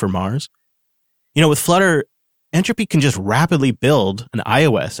globally for Mars. You know, with Flutter, Entropy can just rapidly build an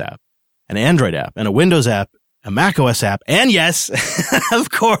iOS app, an Android app, and a Windows app, a macOS app, and yes, of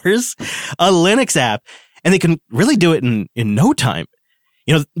course, a Linux app. And they can really do it in no time.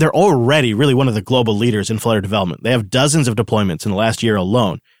 You know, they're already really one of the global leaders in Flutter development. They have dozens of deployments in the last year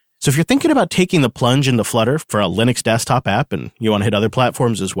alone. So if you're thinking about taking the plunge into Flutter for a Linux desktop app and you want to hit other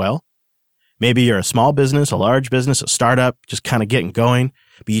platforms as well, maybe you're a small business, a large business, a startup, just kind of getting going,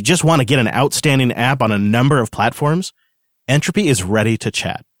 but you just want to get an outstanding app on a number of platforms, Entropy is ready to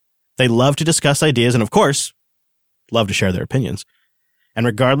chat. They love to discuss ideas and, of course, love to share their opinions. And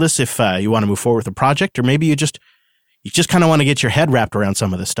regardless if you want to move forward with a project, or maybe you just kind of want to get your head wrapped around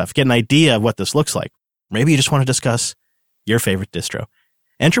some of this stuff, get an idea of what this looks like. Maybe you just want to discuss your favorite distro.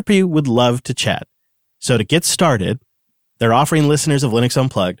 Entropy would love to chat. So to get started, they're offering listeners of Linux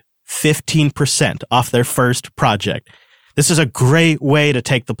Unplugged 15% off their first project. This is a great way to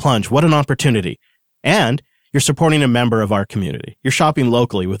take the plunge. What an opportunity. And you're supporting a member of our community. You're shopping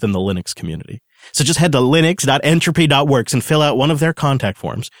locally within the Linux community. So just head to linux.entropy.works and fill out one of their contact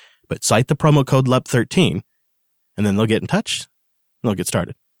forms, but cite the promo code LUP13, and then they'll get in touch and they'll get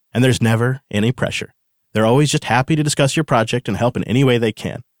started. And there's never any pressure. They're always just happy to discuss your project and help in any way they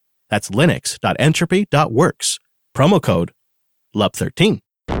can. That's linux.entropy.works. Promo code LUP13.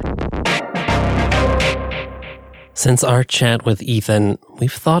 Since our chat with Ethan,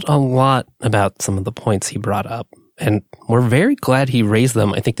 we've thought a lot about some of the points he brought up, and we're very glad he raised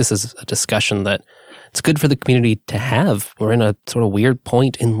them. I think this is a discussion that it's good for the community to have. We're in a sort of weird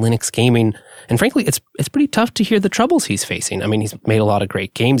point in Linux gaming, and frankly, it's pretty tough to hear the troubles he's facing. I mean, he's made a lot of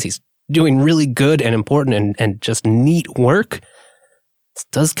great games. He's doing really good and important and just neat work. It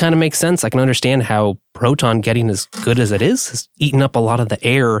does kind of make sense. I can understand how Proton getting as good as it is has eaten up a lot of the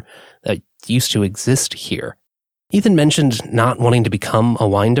air that used to exist here. Ethan mentioned not wanting to become a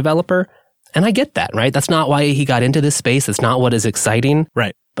wine developer, and I get that, right? That's not why he got into this space. It's not what is exciting.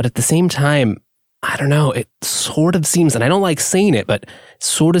 Right. But at the same time, I don't know, it sort of seems, and I don't like saying it, but it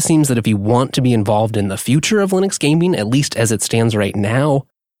sort of seems that if you want to be involved in the future of Linux gaming, at least as it stands right now,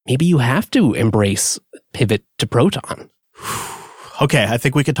 maybe you have to embrace pivot to Proton. Okay, I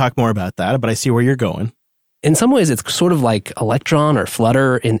think we could talk more about that, but I see where you're going. In some ways, it's sort of like Electron or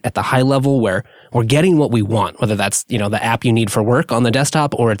Flutter at the high level where we're getting what we want, whether that's, the app you need for work on the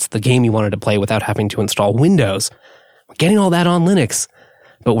desktop or it's the game you wanted to play without having to install Windows. We're getting all that on Linux,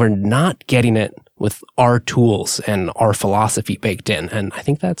 but we're not getting it with our tools and our philosophy baked in. And I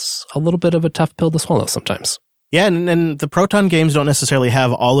think that's a little bit of a tough pill to swallow sometimes. Yeah, and the Proton games don't necessarily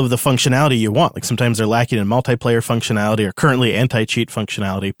have all of the functionality you want. Like sometimes they're lacking in multiplayer functionality or currently anti-cheat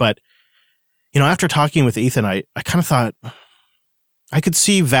functionality. But, after talking with Ethan, I kind of thought I could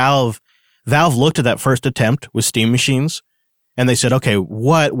see Valve looked at that first attempt with Steam machines and they said, okay,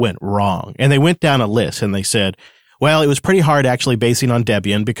 what went wrong? And they went down a list and they said, well, it was pretty hard actually basing on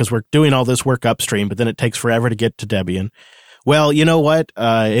Debian because we're doing all this work upstream, but then it takes forever to get to Debian. Well, you know what?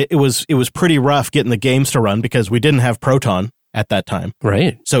 It was pretty rough getting the games to run because we didn't have Proton at that time.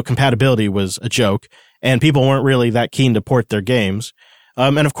 Right. So compatibility was a joke and people weren't really that keen to port their games.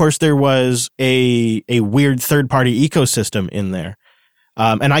 And of course there was a weird third-party ecosystem in there.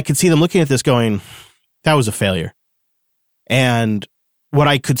 And I could see them looking at this going, that was a failure. And what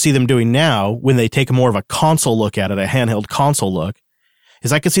I could see them doing now when they take more of a console look at it, a handheld console look,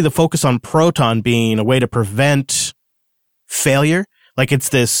 is I could see the focus on Proton being a way to prevent failure. Like it's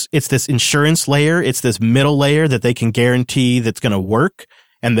this insurance layer. It's this middle layer that they can guarantee that's going to work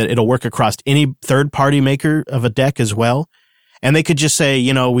and that it'll work across any third party maker of a deck as well. And they could just say,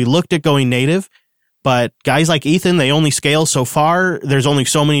 we looked at going native, but guys like Ethan, they only scale so far. There's only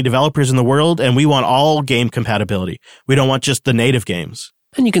so many developers in the world, and we want all game compatibility. We don't want just the native games.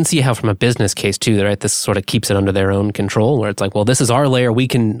 And you can see how from a business case too, right? This sort of keeps it under their own control where it's like, well, this is our layer. We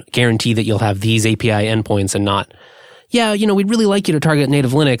can guarantee that you'll have these API endpoints and not, we'd really like you to target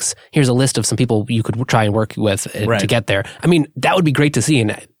native Linux. Here's a list of some people you could try and work with to get there. I mean, that would be great to see.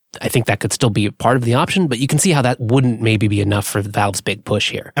 And I think that could still be part of the option, but you can see how that wouldn't maybe be enough for Valve's big push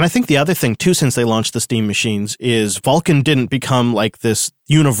here. And I think the other thing, too, since they launched the Steam machines, is Vulkan didn't become like this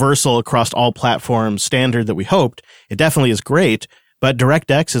universal across all platforms standard that we hoped. It definitely is great, but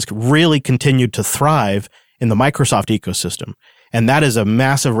DirectX has really continued to thrive in the Microsoft ecosystem. And that is a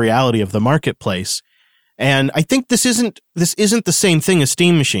massive reality of the marketplace. And I think this isn't the same thing as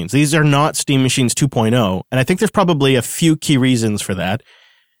Steam machines. These are not Steam machines 2.0. And I think there's probably a few key reasons for that.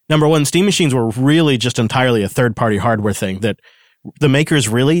 Number one, Steam machines were really just entirely a third-party hardware thing that the makers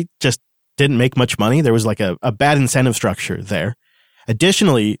really just didn't make much money. There was like a bad incentive structure there.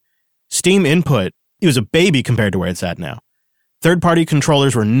 Additionally, Steam input, it was a baby compared to where it's at now. Third-party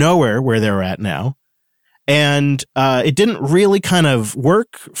controllers were nowhere where they're at now. And it didn't really kind of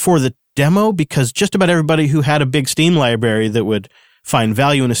work for the demo because just about everybody who had a big Steam library that would find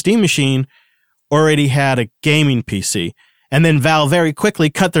value in a Steam machine already had a gaming PC. And then Valve very quickly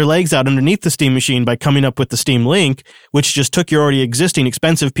cut their legs out underneath the Steam machine by coming up with the Steam Link, which just took your already existing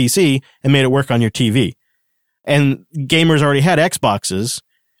expensive PC and made it work on your TV. And gamers already had Xboxes.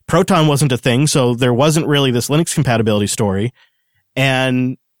 Proton wasn't a thing, so there wasn't really this Linux compatibility story.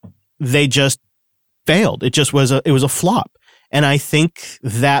 and they just failed. It was a flop. And I think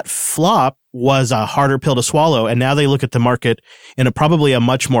that flop was a harder pill to swallow. And now they look at the market in probably a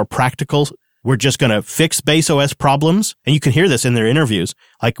much more practical, we're just going to fix base OS problems. And you can hear this in their interviews,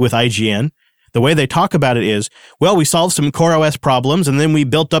 like with IGN. The way they talk about it is, well, we solved some Core OS problems, and then we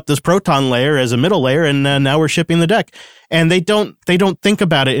built up this Proton layer as a middle layer, and now we're shipping the deck. And they don't think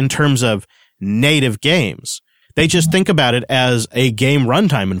about it in terms of native games. They just think about it as a game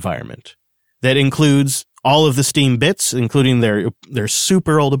runtime environment that includes all of the Steam bits, including their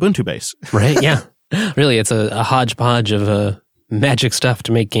super old Ubuntu base. Right, yeah. Really, it's a hodgepodge of magic stuff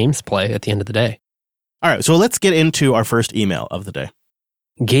to make games play at the end of the day. All right, so let's get into our first email of the day.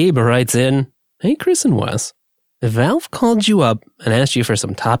 Gabe writes in, "Hey, Chris and Wes, if Valve called you up and asked you for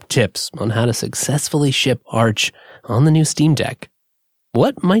some top tips on how to successfully ship Arch on the new Steam Deck,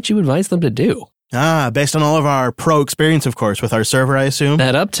 what might you advise them to do?" Based on all of our pro experience, of course, with our server, I assume.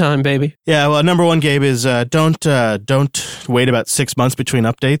 That uptime, baby. Yeah, well, number one, Gabe, is don't wait about 6 months between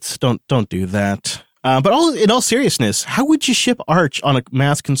updates. Don't do that. But in all seriousness, how would you ship Arch on a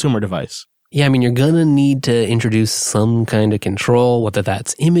mass consumer device? Yeah, I mean, you're going to need to introduce some kind of control, whether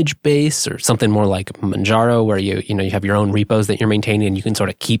that's image-based or something more like Manjaro, where you have your own repos that you're maintaining and you can sort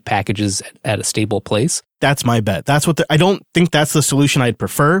of keep packages at a stable place. That's my bet. That's what I don't think that's the solution I'd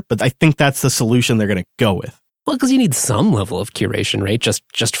prefer, but I think that's the solution they're going to go with. Well, because you need some level of curation, right?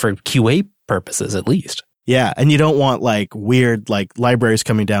 Just for QA purposes, at least. Yeah, and you don't want weird libraries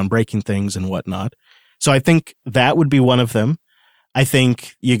coming down, breaking things and whatnot. So I think that would be one of them. I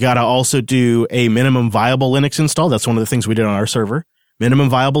think you got to also do a minimum viable Linux install. That's one of the things we did on our server. Minimum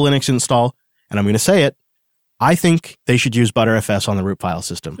viable Linux install. And I'm going to say it. I think they should use Btrfs on the root file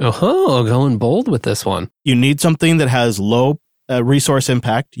system. Oh, going bold with this one. You need something that has low resource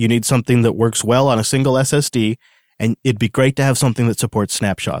impact. You need something that works well on a single SSD. And it'd be great to have something that supports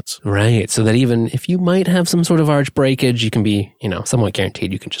snapshots. Right. So that even if you might have some sort of Arch breakage, you can be, somewhat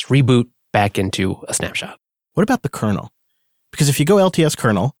guaranteed you can just reboot back into a snapshot. What about the kernel? Because if you go LTS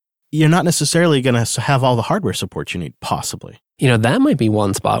kernel, you're not necessarily going to have all the hardware support you need, possibly. That might be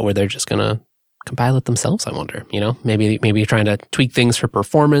one spot where they're just going to compile it themselves, I wonder. Maybe you're trying to tweak things for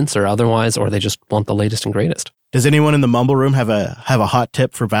performance or otherwise, or they just want the latest and greatest. Does anyone in the Mumble Room have a hot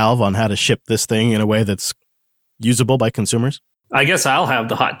tip for Valve on how to ship this thing in a way that's usable by consumers? I guess I'll have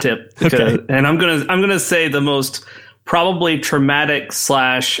the hot tip. Okay. And I'm gonna say the most probably traumatic /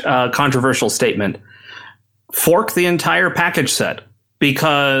 controversial statement. Fork the entire package set,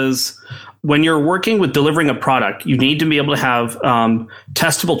 because when you're working with delivering a product, you need to be able to have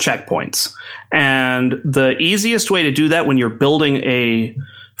testable checkpoints. And the easiest way to do that when you're building a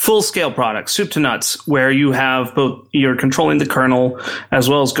full-scale product, soup to nuts, where you have you're controlling the kernel as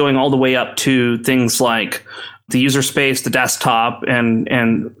well as going all the way up to things like the user space, the desktop, and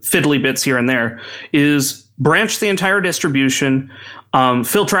fiddly bits here and there, is branch the entire distribution,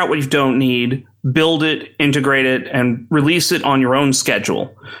 filter out what you don't need, build it, integrate it, and release it on your own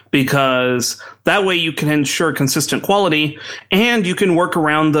schedule, because that way you can ensure consistent quality and you can work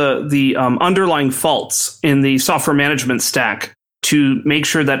around the underlying faults in the software management stack to make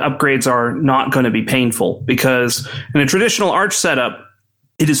sure that upgrades are not going to be painful. Because in a traditional Arch setup,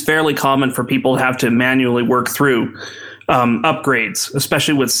 it is fairly common for people to have to manually work through upgrades,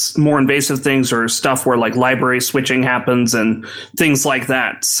 especially with more invasive things or stuff where library switching happens and things like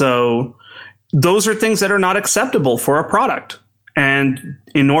that. So those are things that are not acceptable for a product. And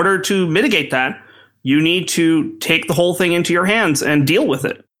in order to mitigate that, you need to take the whole thing into your hands and deal with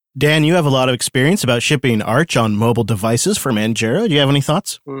it. Dan, you have a lot of experience about shipping Arch on mobile devices for Manjaro. Do you have any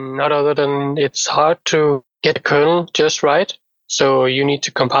thoughts? Not other than it's hard to get the kernel just right. So you need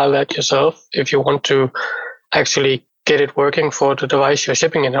to compile that yourself if you want to actually get it working for the device you're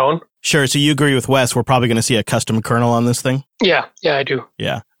shipping it on. Sure. So you agree with Wes, we're probably going to see a custom kernel on this thing? Yeah, I do.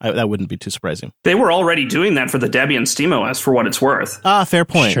 Yeah, that wouldn't be too surprising. They were already doing that for the Debian SteamOS, for what it's worth. Fair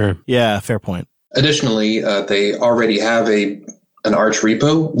point. Sure. Yeah, fair point. Additionally, they already have an Arch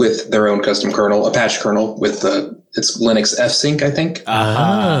repo with their own custom kernel, a patch kernel with it's Linux fsync, I think.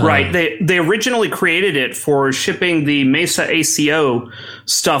 Right. They originally created it for shipping the Mesa ACO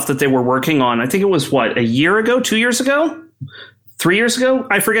stuff that they were working on. I think it was, a year ago, 2 years ago? 3 years ago?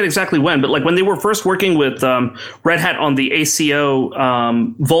 I forget exactly when, but when they were first working with Red Hat on the ACO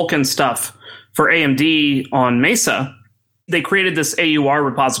Vulkan stuff for AMD on Mesa, they created this AUR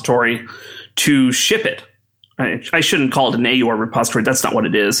repository to ship it. I shouldn't call it an AUR repository. That's not what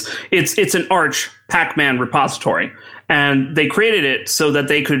it is. It's an Arch Pacman repository. And they created it so that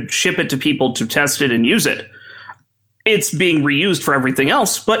they could ship it to people to test it and use it. it's being reused for everything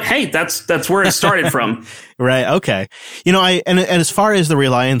else. But hey, that's where it started from. Right. Okay. And as far as the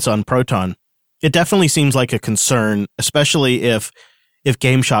reliance on Proton, it definitely seems like a concern, especially if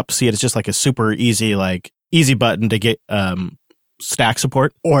game shops see it as just like a super easy button to get stack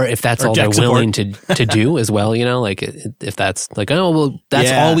support, or if that's all they're willing to do as well. If that's like, oh well,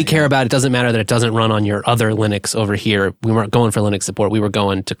 that's all we care about. It doesn't matter that it doesn't run on your other Linux over here. We weren't going for Linux support. We were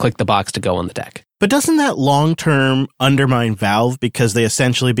going to click the box to go on the deck. But doesn't that long-term undermine Valve because they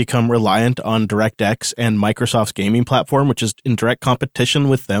essentially become reliant on DirectX and Microsoft's gaming platform, which is in direct competition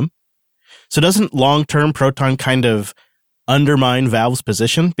with them? So doesn't long-term Proton kind of undermine Valve's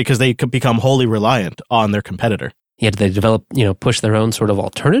position because they could become wholly reliant on their competitor? Yeah, do they develop, push their own sort of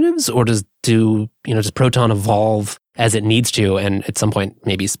alternatives, or does Proton evolve as it needs to and at some point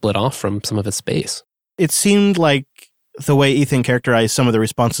maybe split off from some of its space? It seemed like the way Ethan characterized some of the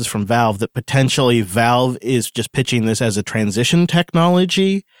responses from Valve, that potentially Valve is just pitching this as a transition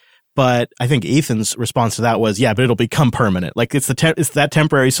technology. But I think Ethan's response to that was, yeah, but it'll become permanent. Like it's that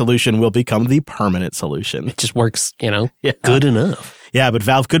temporary solution will become the permanent solution. It just works, good enough. Yeah, but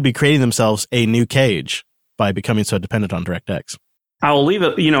Valve could be creating themselves a new cage by becoming so dependent on DirectX. I will leave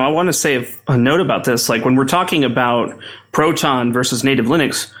it, I want to say a note about this. Like when we're talking about Proton versus native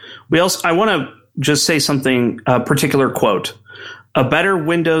Linux, I want to just say something, a particular quote. A better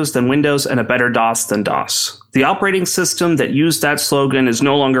Windows than Windows and a better DOS than DOS. The operating system that used that slogan is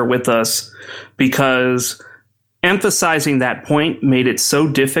no longer with us because emphasizing that point made it so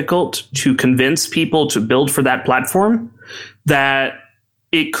difficult to convince people to build for that platform that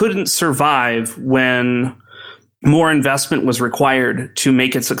it couldn't survive when more investment was required to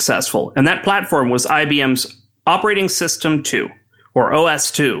make it successful. And that platform was IBM's Operating System 2 or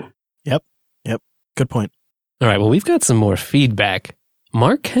OS 2. Yep. Good point. All right, well, we've got some more feedback.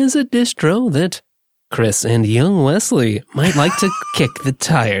 Mark has a distro that Chris and young Wesley might like to kick the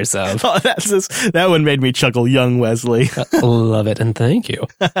tires of. Oh, that one made me chuckle, young Wesley. Love it, and thank you.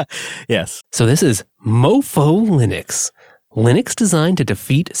 Yes. So this is Mofo Linux. Linux designed to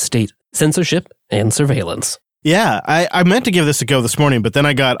defeat state censorship and surveillance. Yeah, I meant to give this a go this morning, but then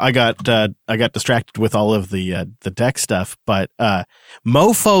I got distracted with all of the deck stuff. But Mofo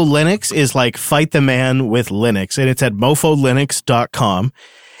Linux is like fight the man with Linux, and it's at mofolinux.com.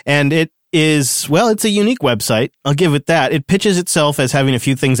 And it is, well, it's a unique website. I'll give it that. It pitches itself as having a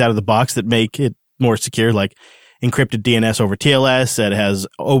few things out of the box that make it more secure, like encrypted DNS over TLS. It has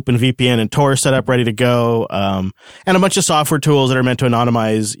OpenVPN and Tor set up ready to go, and a bunch of software tools that are meant to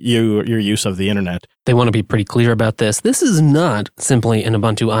anonymize your use of the internet. They want to be pretty clear about this. This is not simply an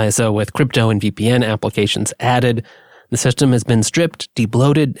Ubuntu ISO with crypto and VPN applications added. The system has been stripped,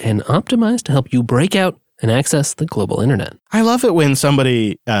 debloated, and optimized to help you break out and access the global internet. I love it when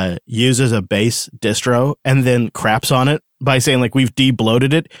somebody uses a base distro and then craps on it by saying, like, we've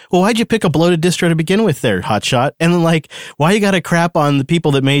de-bloated it. Well, why'd you pick a bloated distro to begin with there, hotshot? And then, like, why you got to crap on the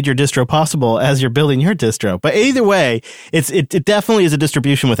people that made your distro possible as you're building your distro? But either way, it definitely is a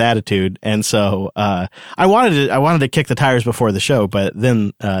distribution with attitude. And so I wanted to kick the tires before the show, but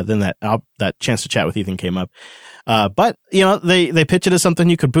then that chance to chat with Ethan came up. But they pitch it as something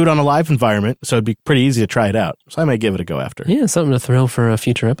you could boot on a live environment, so it'd be pretty easy to try it out. So I may give it a go after. Yeah, something to throw for a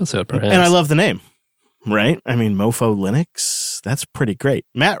future episode, perhaps. And I love the name, right? I mean, Mofo Linux, that's pretty great.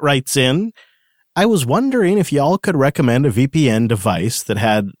 Matt writes in, I was wondering if y'all could recommend a VPN device that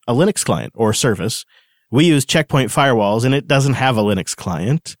had a Linux client or service. We use Checkpoint firewalls, and it doesn't have a Linux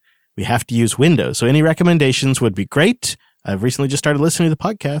client. We have to use Windows, so any recommendations would be great. I've recently just started listening to the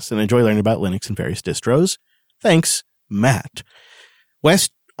podcast and enjoy learning about Linux and various distros. Thanks, Matt.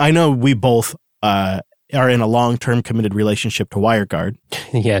 Wes, I know we both are in a long-term committed relationship to WireGuard.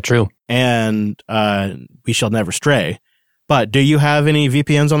 Yeah, true. And we shall never stray. But do you have any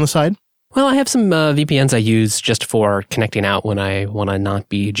VPNs on the side? Well, I have some VPNs I use just for connecting out when I want to not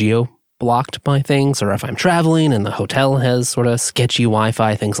be geo-blocked by things, or if I'm traveling and the hotel has sort of sketchy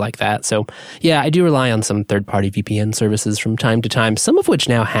Wi-Fi, things like that. So, yeah, I do rely on some third-party VPN services from time to time, some of which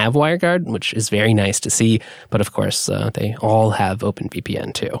now have WireGuard, which is very nice to see. But, of course, they all have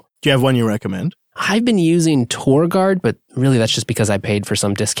OpenVPN, too. Do you have one you recommend? I've been using TorGuard, but really that's just because I paid for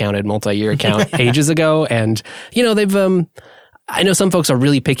some discounted multi-year account ages ago. And, they've... I know some folks are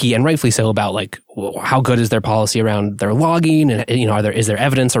really picky, and rightfully so, about like how good is their policy around their logging, and is there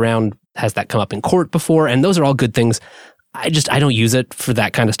evidence around, has that come up in court before? And those are all good things. I don't use it for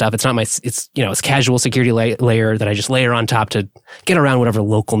that kind of stuff. It's not it's casual security layer that I just layer on top to get around whatever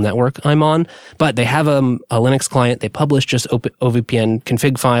local network I'm on. But they have a Linux client. They publish just OVPN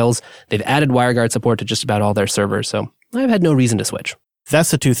config files. They've added WireGuard support to just about all their servers. So I've had no reason to switch.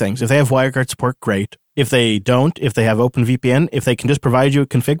 That's the two things. If they have WireGuard support, great. If they don't, if they have OpenVPN, if they can just provide you a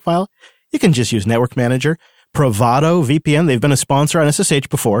config file, you can just use Network Manager. Bravado VPN, they've been a sponsor on SSH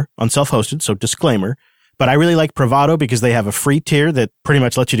before, on self-hosted, so disclaimer. But I really like Bravado because they have a free tier that pretty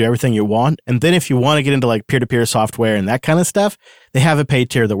much lets you do everything you want. And then if you want to get into like peer-to-peer software and that kind of stuff, they have a paid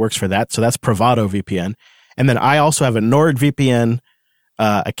tier that works for that. So that's Bravado VPN. And then I also have a NordVPN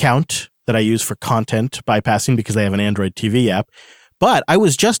account that I use for content bypassing because they have an Android TV app. But I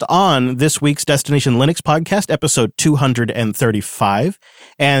was just on this week's Destination Linux podcast, episode 235,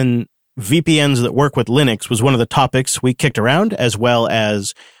 and VPNs that work with Linux was one of the topics we kicked around, as well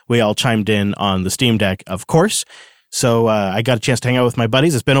as we all chimed in on the Steam Deck, of course. So I got a chance to hang out with my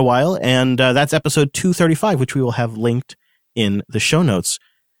buddies. It's been a while, and that's episode 235, which we will have linked in the show notes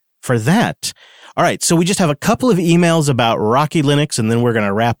for that. All right, so we just have a couple of emails about Rocky Linux, and then we're going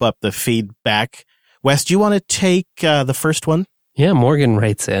to wrap up the feedback. Wes, do you want to take the first one? Yeah, Morgan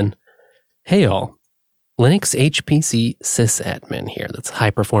writes in, "Hey all, Linux HPC sysadmin here. That's high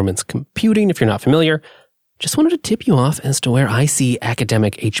performance computing if you're not familiar. Just wanted to tip you off as to where I see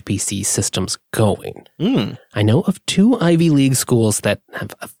academic HPC systems going. I know of 2 Ivy League schools that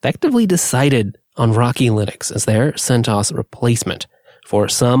have effectively decided on Rocky Linux as their CentOS replacement for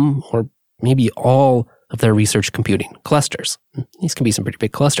some or maybe all of their research computing clusters. These can be some pretty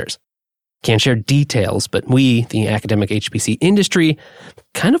big clusters. Can't share details, but we, the academic HPC industry,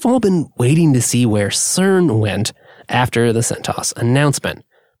 kind of all been waiting to see where CERN went after the CentOS announcement.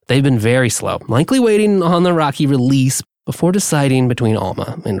 They've been very slow, likely waiting on the Rocky release before deciding between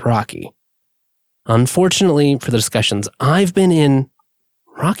Alma and Rocky. Unfortunately for the discussions I've been in,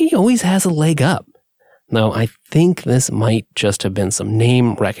 Rocky always has a leg up. Though I think this might just have been some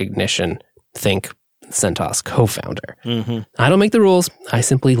name recognition. Think CentOS co-founder. I don't make the rules. I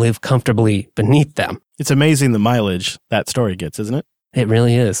simply live comfortably beneath them. It's amazing the mileage that story gets, isn't it? It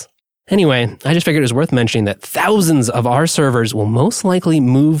really is. Anyway, I just figured it was worth mentioning that thousands of our servers will most likely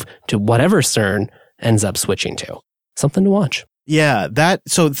move to whatever CERN ends up switching to. Something to watch. Yeah,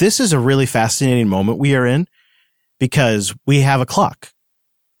 so this is a really fascinating moment we are in because we have a clock.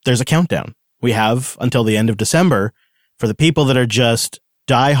 There's a countdown. We have until the end of December for the people that are just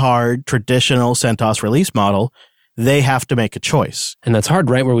die-hard traditional CentOS release model. They have to make a choice. And that's hard,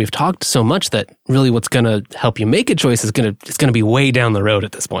 right? Where we've talked so much that really what's going to help you make a choice is going to be way down the road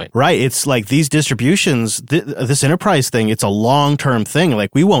at this point. Right. It's like these distributions, this enterprise thing, it's a long-term thing.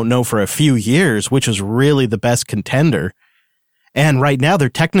 Like we won't know for a few years which is really the best contender. And right now they're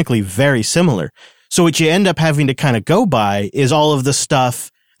technically very similar. So what you end up having to kind of go by is all of the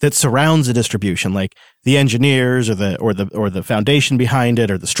stuff that surrounds the distribution, like the engineers or the foundation behind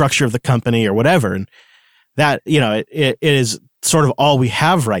it or the structure of the company or whatever. And that, it is sort of all we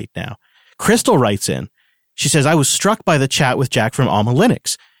have right now. Crystal writes in. She says, I was struck by the chat with Jack from Alma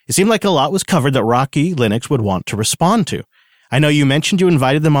Linux. It seemed like a lot was covered that Rocky Linux would want to respond to. I know you mentioned you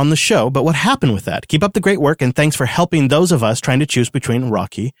invited them on the show, but what happened with that? Keep up the great work, and thanks for helping those of us trying to choose between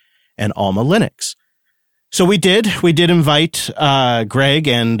Rocky and Alma Linux. So we did invite Greg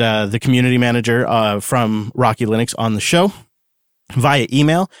and the community manager from Rocky Linux on the show via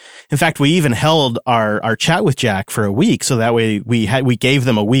email. In fact, we even held our chat with Jack for a week, so that way we gave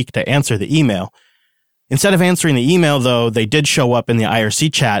them a week to answer the email. Instead of answering the email, though, they did show up in the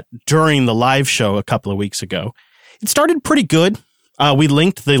IRC chat during the live show a couple of weeks ago. It started pretty good. We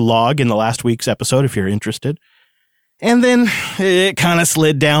linked the log in the last week's episode if you're interested. And then it kind of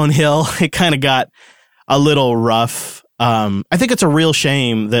slid downhill. It kind of got a little rough. I think it's a real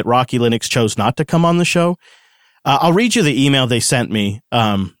shame that Rocky Linux chose not to come on the show. I'll read you the email they sent me.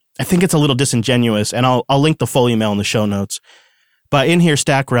 I think it's a little disingenuous, and I'll link the full email in the show notes. But in here,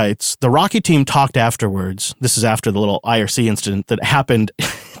 Stack writes, the Rocky team talked afterwards. This is after the little IRC incident that happened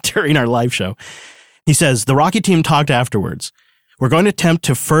during our live show. He says, the Rocky team talked afterwards. We're going to attempt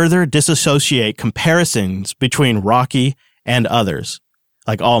to further disassociate comparisons between Rocky and others,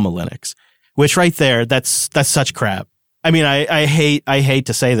 like Alma Linux. Which right there, that's such crap. I mean, I hate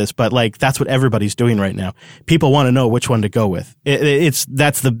to say this, but like that's what everybody's doing right now. People want to know which one to go with. That's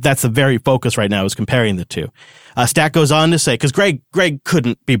the very focus right now is comparing the two. Stack goes on to say, because Greg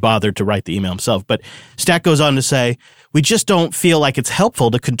couldn't be bothered to write the email himself, but Stack goes on to say, we just don't feel like it's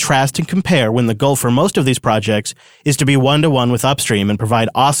helpful to contrast and compare when the goal for most of these projects is to be one-to-one with upstream and provide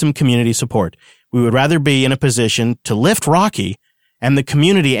awesome community support. We would rather be in a position to lift Rocky and the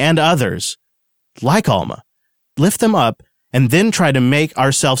community and others like Alma, lift them up, and then try to make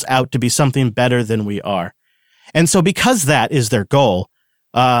ourselves out to be something better than we are. And so because that is their goal,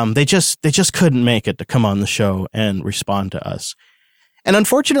 they just couldn't make it to come on the show and respond to us. And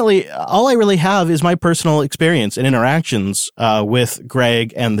unfortunately, all I really have is my personal experience and interactions with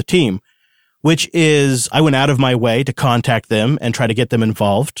Greg and the team, which is I went out of my way to contact them and try to get them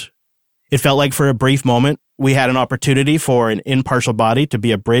involved. It felt like for a brief moment, we had an opportunity for an impartial body to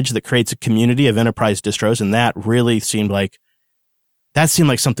be a bridge that creates a community of enterprise distros, and that really seemed like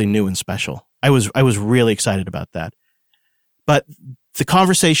something new and special. I was really excited about that. But the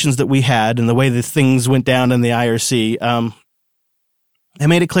conversations that we had and the way that things went down in the IRC, it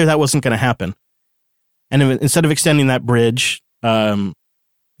made it clear that wasn't going to happen. And instead of extending that bridge, in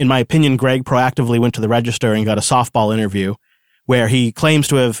my opinion, Greg proactively went to the Register and got a softball interview where he claims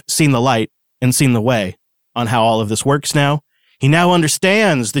to have seen the light and seen the way on how all of this works now. He now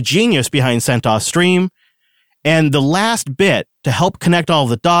understands the genius behind CentOS Stream. And the last bit to help connect all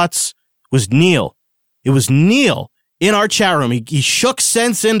the dots was Neil. It was Neil in our chat room. He shook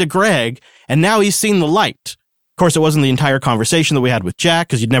sense into Greg, and now he's seen the light. Of course, it wasn't the entire conversation that we had with Jack,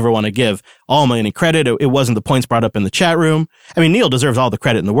 because you'd never want to give Alma any credit. It wasn't the points brought up in the chat room. I mean, Neil deserves all the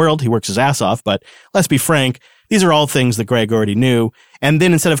credit in the world. He works his ass off, but let's be frank, these are all things that Greg already knew. And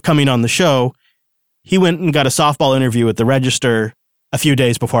then instead of coming on the show, he went and got a softball interview at the Register a few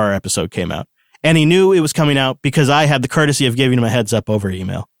days before our episode came out. And he knew it was coming out because I had the courtesy of giving him a heads up over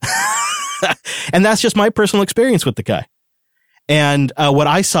email. And that's just my personal experience with the guy. And what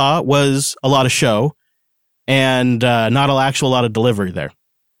I saw was a lot of show and not an actual lot of delivery there.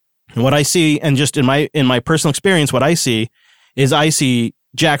 And what I see, and just in my personal experience, what I see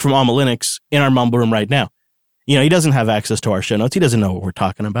Jack from Alma Linux in our Mumble Room right now. You know, he doesn't have access to our show notes. He doesn't know what we're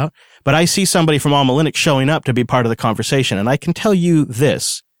talking about. But I see somebody from Alma Linux showing up to be part of the conversation. And I can tell you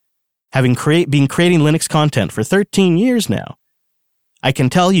this, having been creating Linux content for 13 years now, I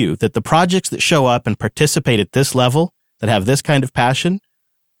can tell you that the projects that show up and participate at this level, that have this kind of passion,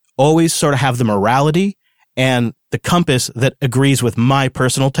 always sort of have the morality and the compass that agrees with my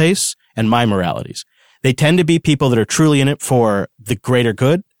personal tastes and my moralities. They tend to be people that are truly in it for the greater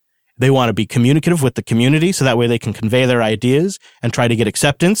good. They want to be communicative with the community so that way they can convey their ideas and try to get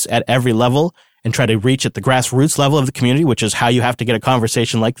acceptance at every level and try to reach at the grassroots level of the community, which is how you have to get a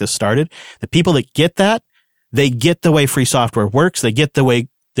conversation like this started. The people that get that, they get the way free software works. They get the way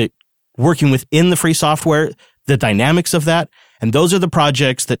that working within the free software, the dynamics of that. And those are the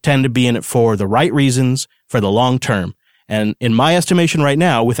projects that tend to be in it for the right reasons for the long term. And in my estimation right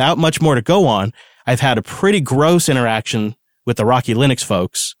now, without much more to go on, I've had a pretty gross interaction with the Rocky Linux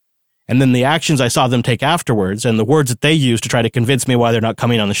folks. And then the actions I saw them take afterwards and the words that they used to try to convince me why they're not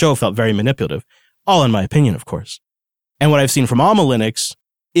coming on the show felt very manipulative. All in my opinion, of course. And what I've seen from Alma Linux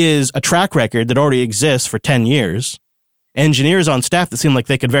is a track record that already exists for 10 years. Engineers on staff that seem like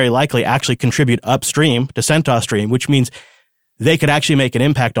they could very likely actually contribute upstream to CentOS Stream, which means they could actually make an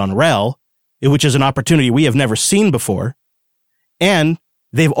impact on RHEL, which is an opportunity we have never seen before. And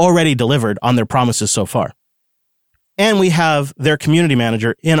they've already delivered on their promises so far. And we have their community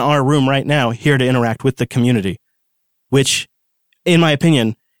manager in our room right now here to interact with the community, which, in my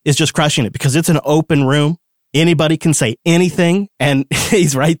opinion, is just crushing it because it's an open room. Anybody can say anything, and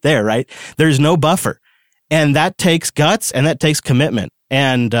he's right there, right? There's no buffer. And that takes guts and that takes commitment.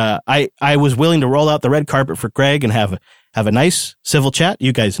 And I was willing to roll out the red carpet for Greg and have a nice civil chat.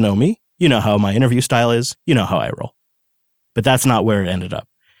 You guys know me. You know how my interview style is. You know how I roll. But that's not where it ended up.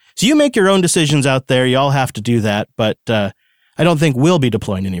 So you make your own decisions out there. You all have to do that. But I don't think we'll be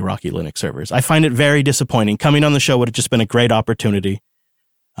deploying any Rocky Linux servers. I find it very disappointing. Coming on the show would have just been a great opportunity.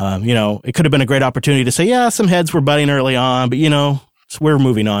 It could have been a great opportunity to say, yeah, some heads were butting early on, but we're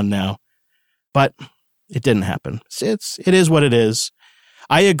moving on now. But it didn't happen. It is what it is.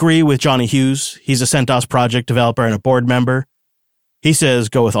 I agree with Johnny Hughes. He's a CentOS project developer and a board member. He says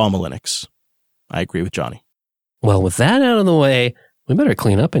go with Alma Linux. I agree with Johnny. Well, with that out of the way, we better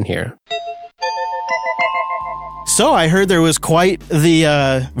clean up in here. So I heard there was quite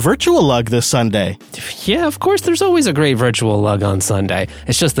the virtual lug this Sunday. Yeah, of course, there's always a great virtual lug on Sunday.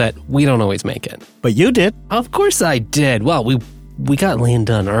 It's just that we don't always make it. But you did. Of course I did. Well, we got land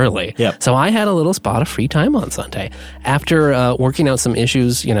done early. Yep. So I had a little spot of free time on Sunday. After working out some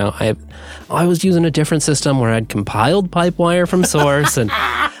issues, I was using a different system where I'd compiled Pipewire from source, and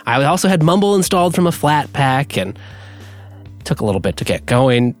I also had Mumble installed from a Flatpak, and it took a little bit to get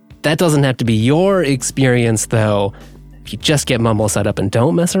going. That doesn't have to be your experience, though. If you just get Mumble set up and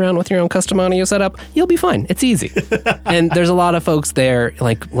don't mess around with your own custom audio setup, you'll be fine. It's easy. And there's a lot of folks there,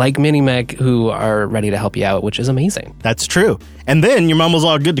 like Minimeg, who are ready to help you out, which is amazing. That's true. And then your Mumble's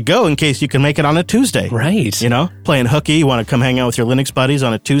all good to go in case you can make it on a Tuesday. Right. Playing hooky, you want to come hang out with your Linux buddies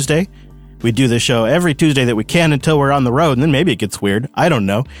on a Tuesday. We do this show every Tuesday that we can until we're on the road, and then maybe it gets weird. I don't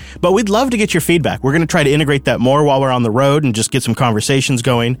know. But we'd love to get your feedback. We're going to try to integrate that more while we're on the road and just get some conversations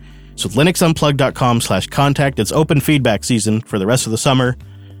going. So linuxunplugged.com/contact. It's open feedback season for the rest of the summer.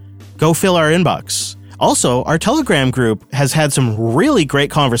 Go fill our inbox. Also, our Telegram group has had some really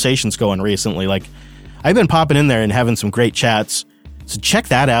great conversations going recently. Like, I've been popping in there and having some great chats. So check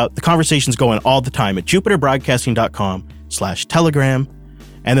that out. The conversation's going all the time at jupiterbroadcasting.com/Telegram.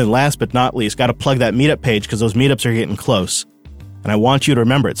 And then last but not least, got to plug that meetup page because those meetups are getting close. And I want you to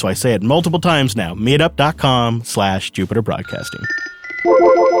remember it, so I say it multiple times now. meetup.com/JupiterBroadcasting.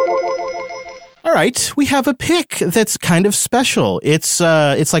 All right, we have a pick that's kind of special. It's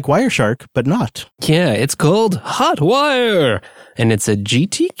like Wireshark, but not. Yeah, it's called Hotwire, and it's a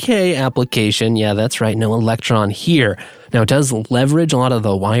GTK application. Yeah, that's right, no Electron here. Now, it does leverage a lot of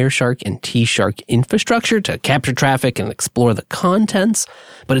the Wireshark and T-Shark infrastructure to capture traffic and explore the contents,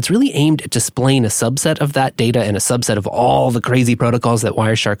 but it's really aimed at displaying a subset of that data and a subset of all the crazy protocols that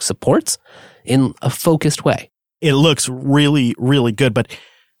Wireshark supports in a focused way. It looks really, really good, but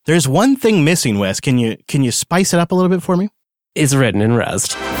there's one thing missing, Wes. Can you spice it up a little bit for me? It's written in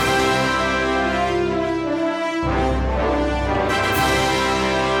Rust.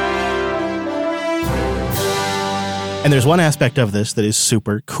 And there's one aspect of this that is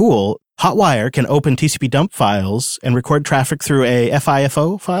super cool. Hotwire can open TCP dump files and record traffic through a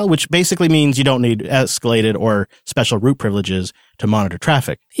FIFO file, which basically means you don't need escalated or special root privileges to monitor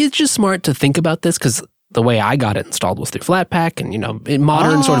traffic. It's just smart to think about this because the way I got it installed was through Flatpak, and in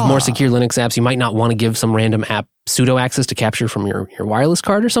modern sort of more secure Linux apps, you might not want to give some random app pseudo access to capture from your wireless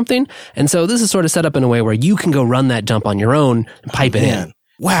card or something. And so this is sort of set up in a way where you can go run that dump on your own and pipe it in.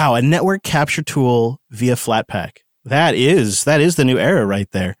 Wow, a network capture tool via Flatpak. That is the new era right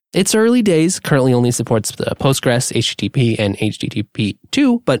there. It's early days, currently only supports the Postgres, HTTP, and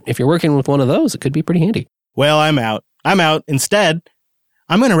HTTP2, but if you're working with one of those, it could be pretty handy. Well, I'm out. Instead,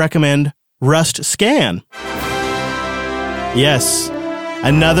 I'm going to recommend Rust Scan. Yes,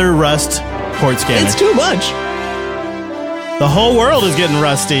 another Rust port scanner. It's too much. The whole world is getting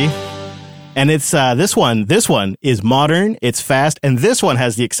rusty. And it's this one is modern, it's fast, and this one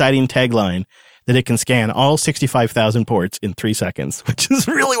has the exciting tagline that it can scan all 65,000 ports in 3 seconds, which is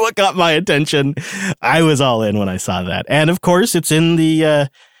really what got my attention. I was all in when I saw that. And of course, it's in the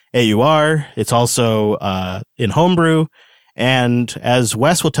AUR. It's also in Homebrew. And as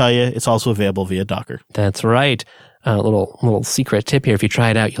Wes will tell you, it's also available via Docker. That's right. A little secret tip here. If you try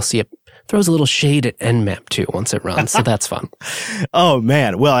it out, you'll see it throws a little shade at Nmap too once it runs. So that's fun. Oh,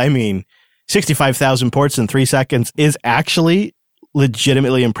 man. Well, I mean, 65,000 ports in 3 seconds is actually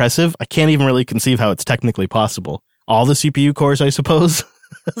legitimately impressive. I can't even really conceive how it's technically possible. All the CPU cores, I suppose.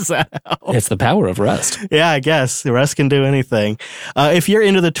 Is that how? It's the power of Rust. Yeah, I guess. Rust can do anything. If you're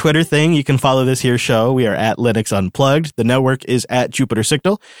into the Twitter thing, you can follow this here show. We are at Linux Unplugged. The network is at Jupiter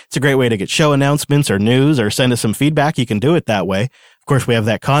Signal. It's a great way to get show announcements or news or send us some feedback. You can do it that way. Of course, we have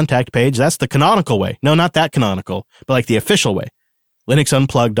that contact page. That's the canonical way. No, not that canonical, but like the official way.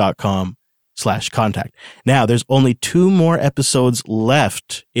 linuxunplugged.com/contact. Now, there's only 2 more episodes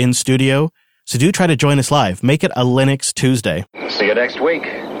left in studio, so do try to join us live. Make it a Linux Tuesday. See you next week.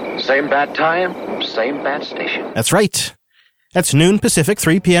 Same bad time, same bad station. That's right. That's noon Pacific,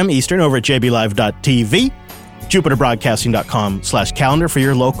 3 p.m. Eastern over at jblive.tv, jupiterbroadcasting.com/calendar for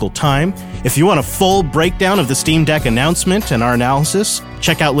your local time. If you want a full breakdown of the Steam Deck announcement and our analysis,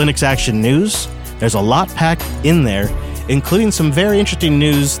 check out Linux Action News. There's a lot packed in there, including some very interesting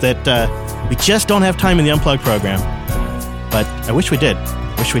news that we just don't have time in the Unplugged program. But I wish we did.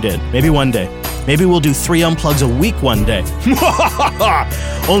 Maybe one day. Maybe we'll do 3 Unplugs a week one day.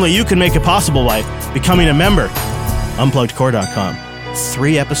 Only you can make it possible by becoming a member. Unpluggedcore.com.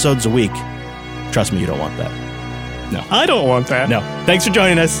 3 episodes a week. Trust me, you don't want that. No. I don't want that. No. Thanks for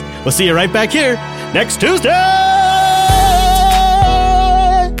joining us. We'll see you right back here next Tuesday!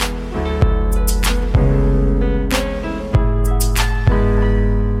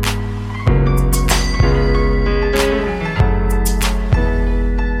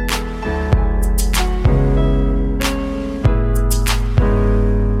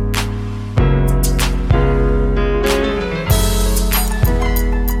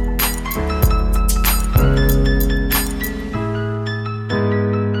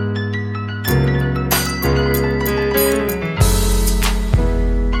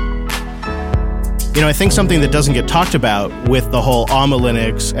 I think something that doesn't get talked about with the whole Alma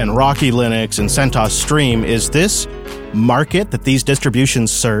Linux and Rocky Linux and CentOS Stream is this market that these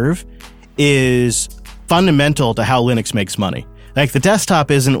distributions serve is fundamental to how Linux makes money. Like the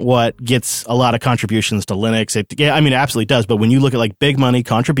desktop isn't what gets a lot of contributions to Linux. It absolutely does. But when you look at like big money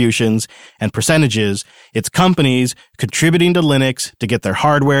contributions and percentages, it's companies contributing to Linux to get their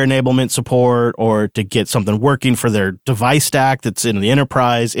hardware enablement support or to get something working for their device stack that's in the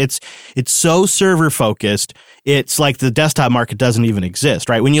enterprise. It's so server focused. It's like the desktop market doesn't even exist,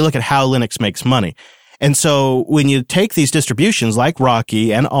 right? When you look at how Linux makes money. And so when you take these distributions like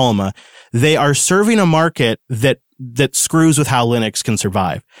Rocky and Alma, they are serving a market that screws with how Linux can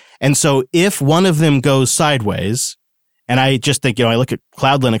survive. And so if one of them goes sideways, and I just think, I look at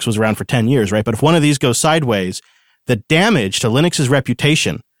Cloud Linux was around for 10 years, right? But if one of these goes sideways, the damage to Linux's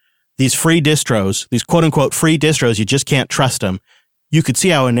reputation, these free distros, these quote unquote free distros, you just can't trust them. You could see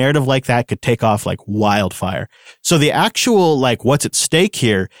how a narrative like that could take off like wildfire. So the actual, like, what's at stake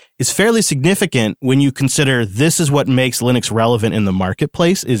here is fairly significant when you consider this is what makes Linux relevant in the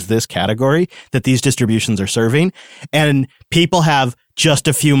marketplace, is this category that these distributions are serving. And people have just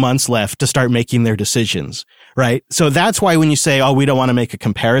a few months left to start making their decisions, right? So that's why when you say, we don't want to make a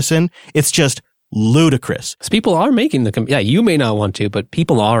comparison, it's just ludicrous. So people are making you may not want to, but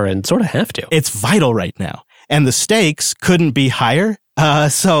people are and sort of have to. It's vital right now. And the stakes couldn't be higher.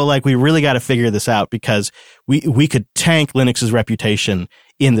 So like we really got to figure this out because we could tank Linux's reputation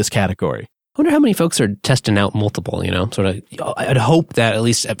in this category. I wonder how many folks are testing out multiple, sort of. I'd hope that at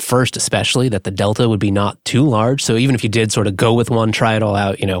least at first, especially, that the delta would be not too large. So even if you did sort of go with one, try it all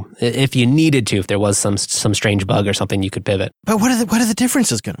out, if you needed to, if there was some strange bug or something, you could pivot. But what are the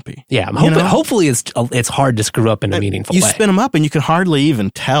differences going to be? Yeah, I'm hoping, hopefully it's hard to screw up in a meaningful way. You spin them up and you can hardly even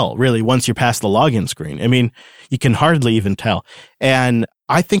tell, really, once you're past the login screen. I mean, you can hardly even tell. And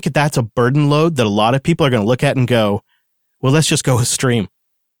I think that's a burden load that a lot of people are going to look at and go, well, let's just go with Stream.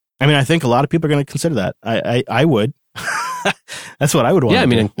 I mean, I think a lot of people are going to consider that. I would. That's what I would want. Yeah, I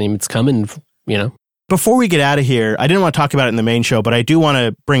mean, it's coming, Before we get out of here, I didn't want to talk about it in the main show, but I do want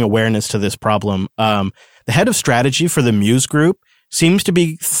to bring awareness to this problem. The head of strategy for the Muse Group seems to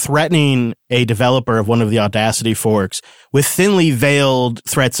be threatening a developer of one of the Audacity forks with thinly veiled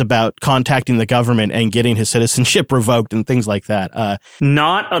threats about contacting the government and getting his citizenship revoked and things like that.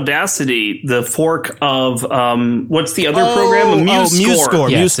 Not Audacity, the fork of what's the other program?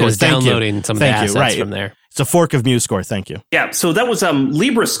 MuseScore. Yes, MuseScore. Downloading some of the assets from there. It's a fork of MuseScore. Thank you. Yeah, so that was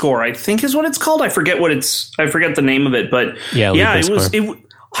LibreScore, I think is what it's called. I forget the name of it, but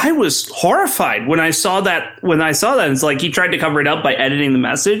I was horrified when I saw that. It's like he tried to cover it up by editing the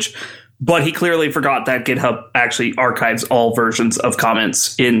message, but he clearly forgot that GitHub actually archives all versions of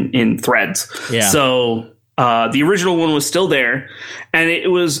comments in threads. Yeah. So the original one was still there, and it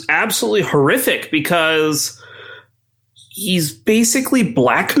was absolutely horrific because he's basically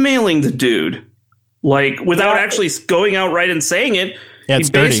blackmailing the dude, like without actually going outright and saying it. Yeah, he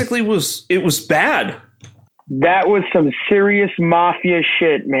basically it was bad. That was some serious mafia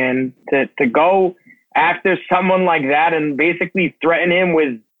shit, man. To go after someone like that and basically threaten him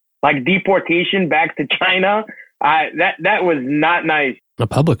with like deportation back to China, that was not nice. A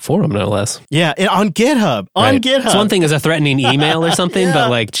public forum, no less. Yeah, on GitHub. GitHub. So one thing is a threatening email or something, but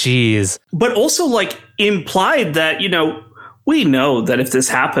like, geez. But also like implied that, we know that if this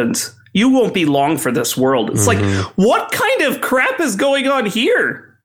happens, you won't be long for this world. It's like, what kind of crap is going on here?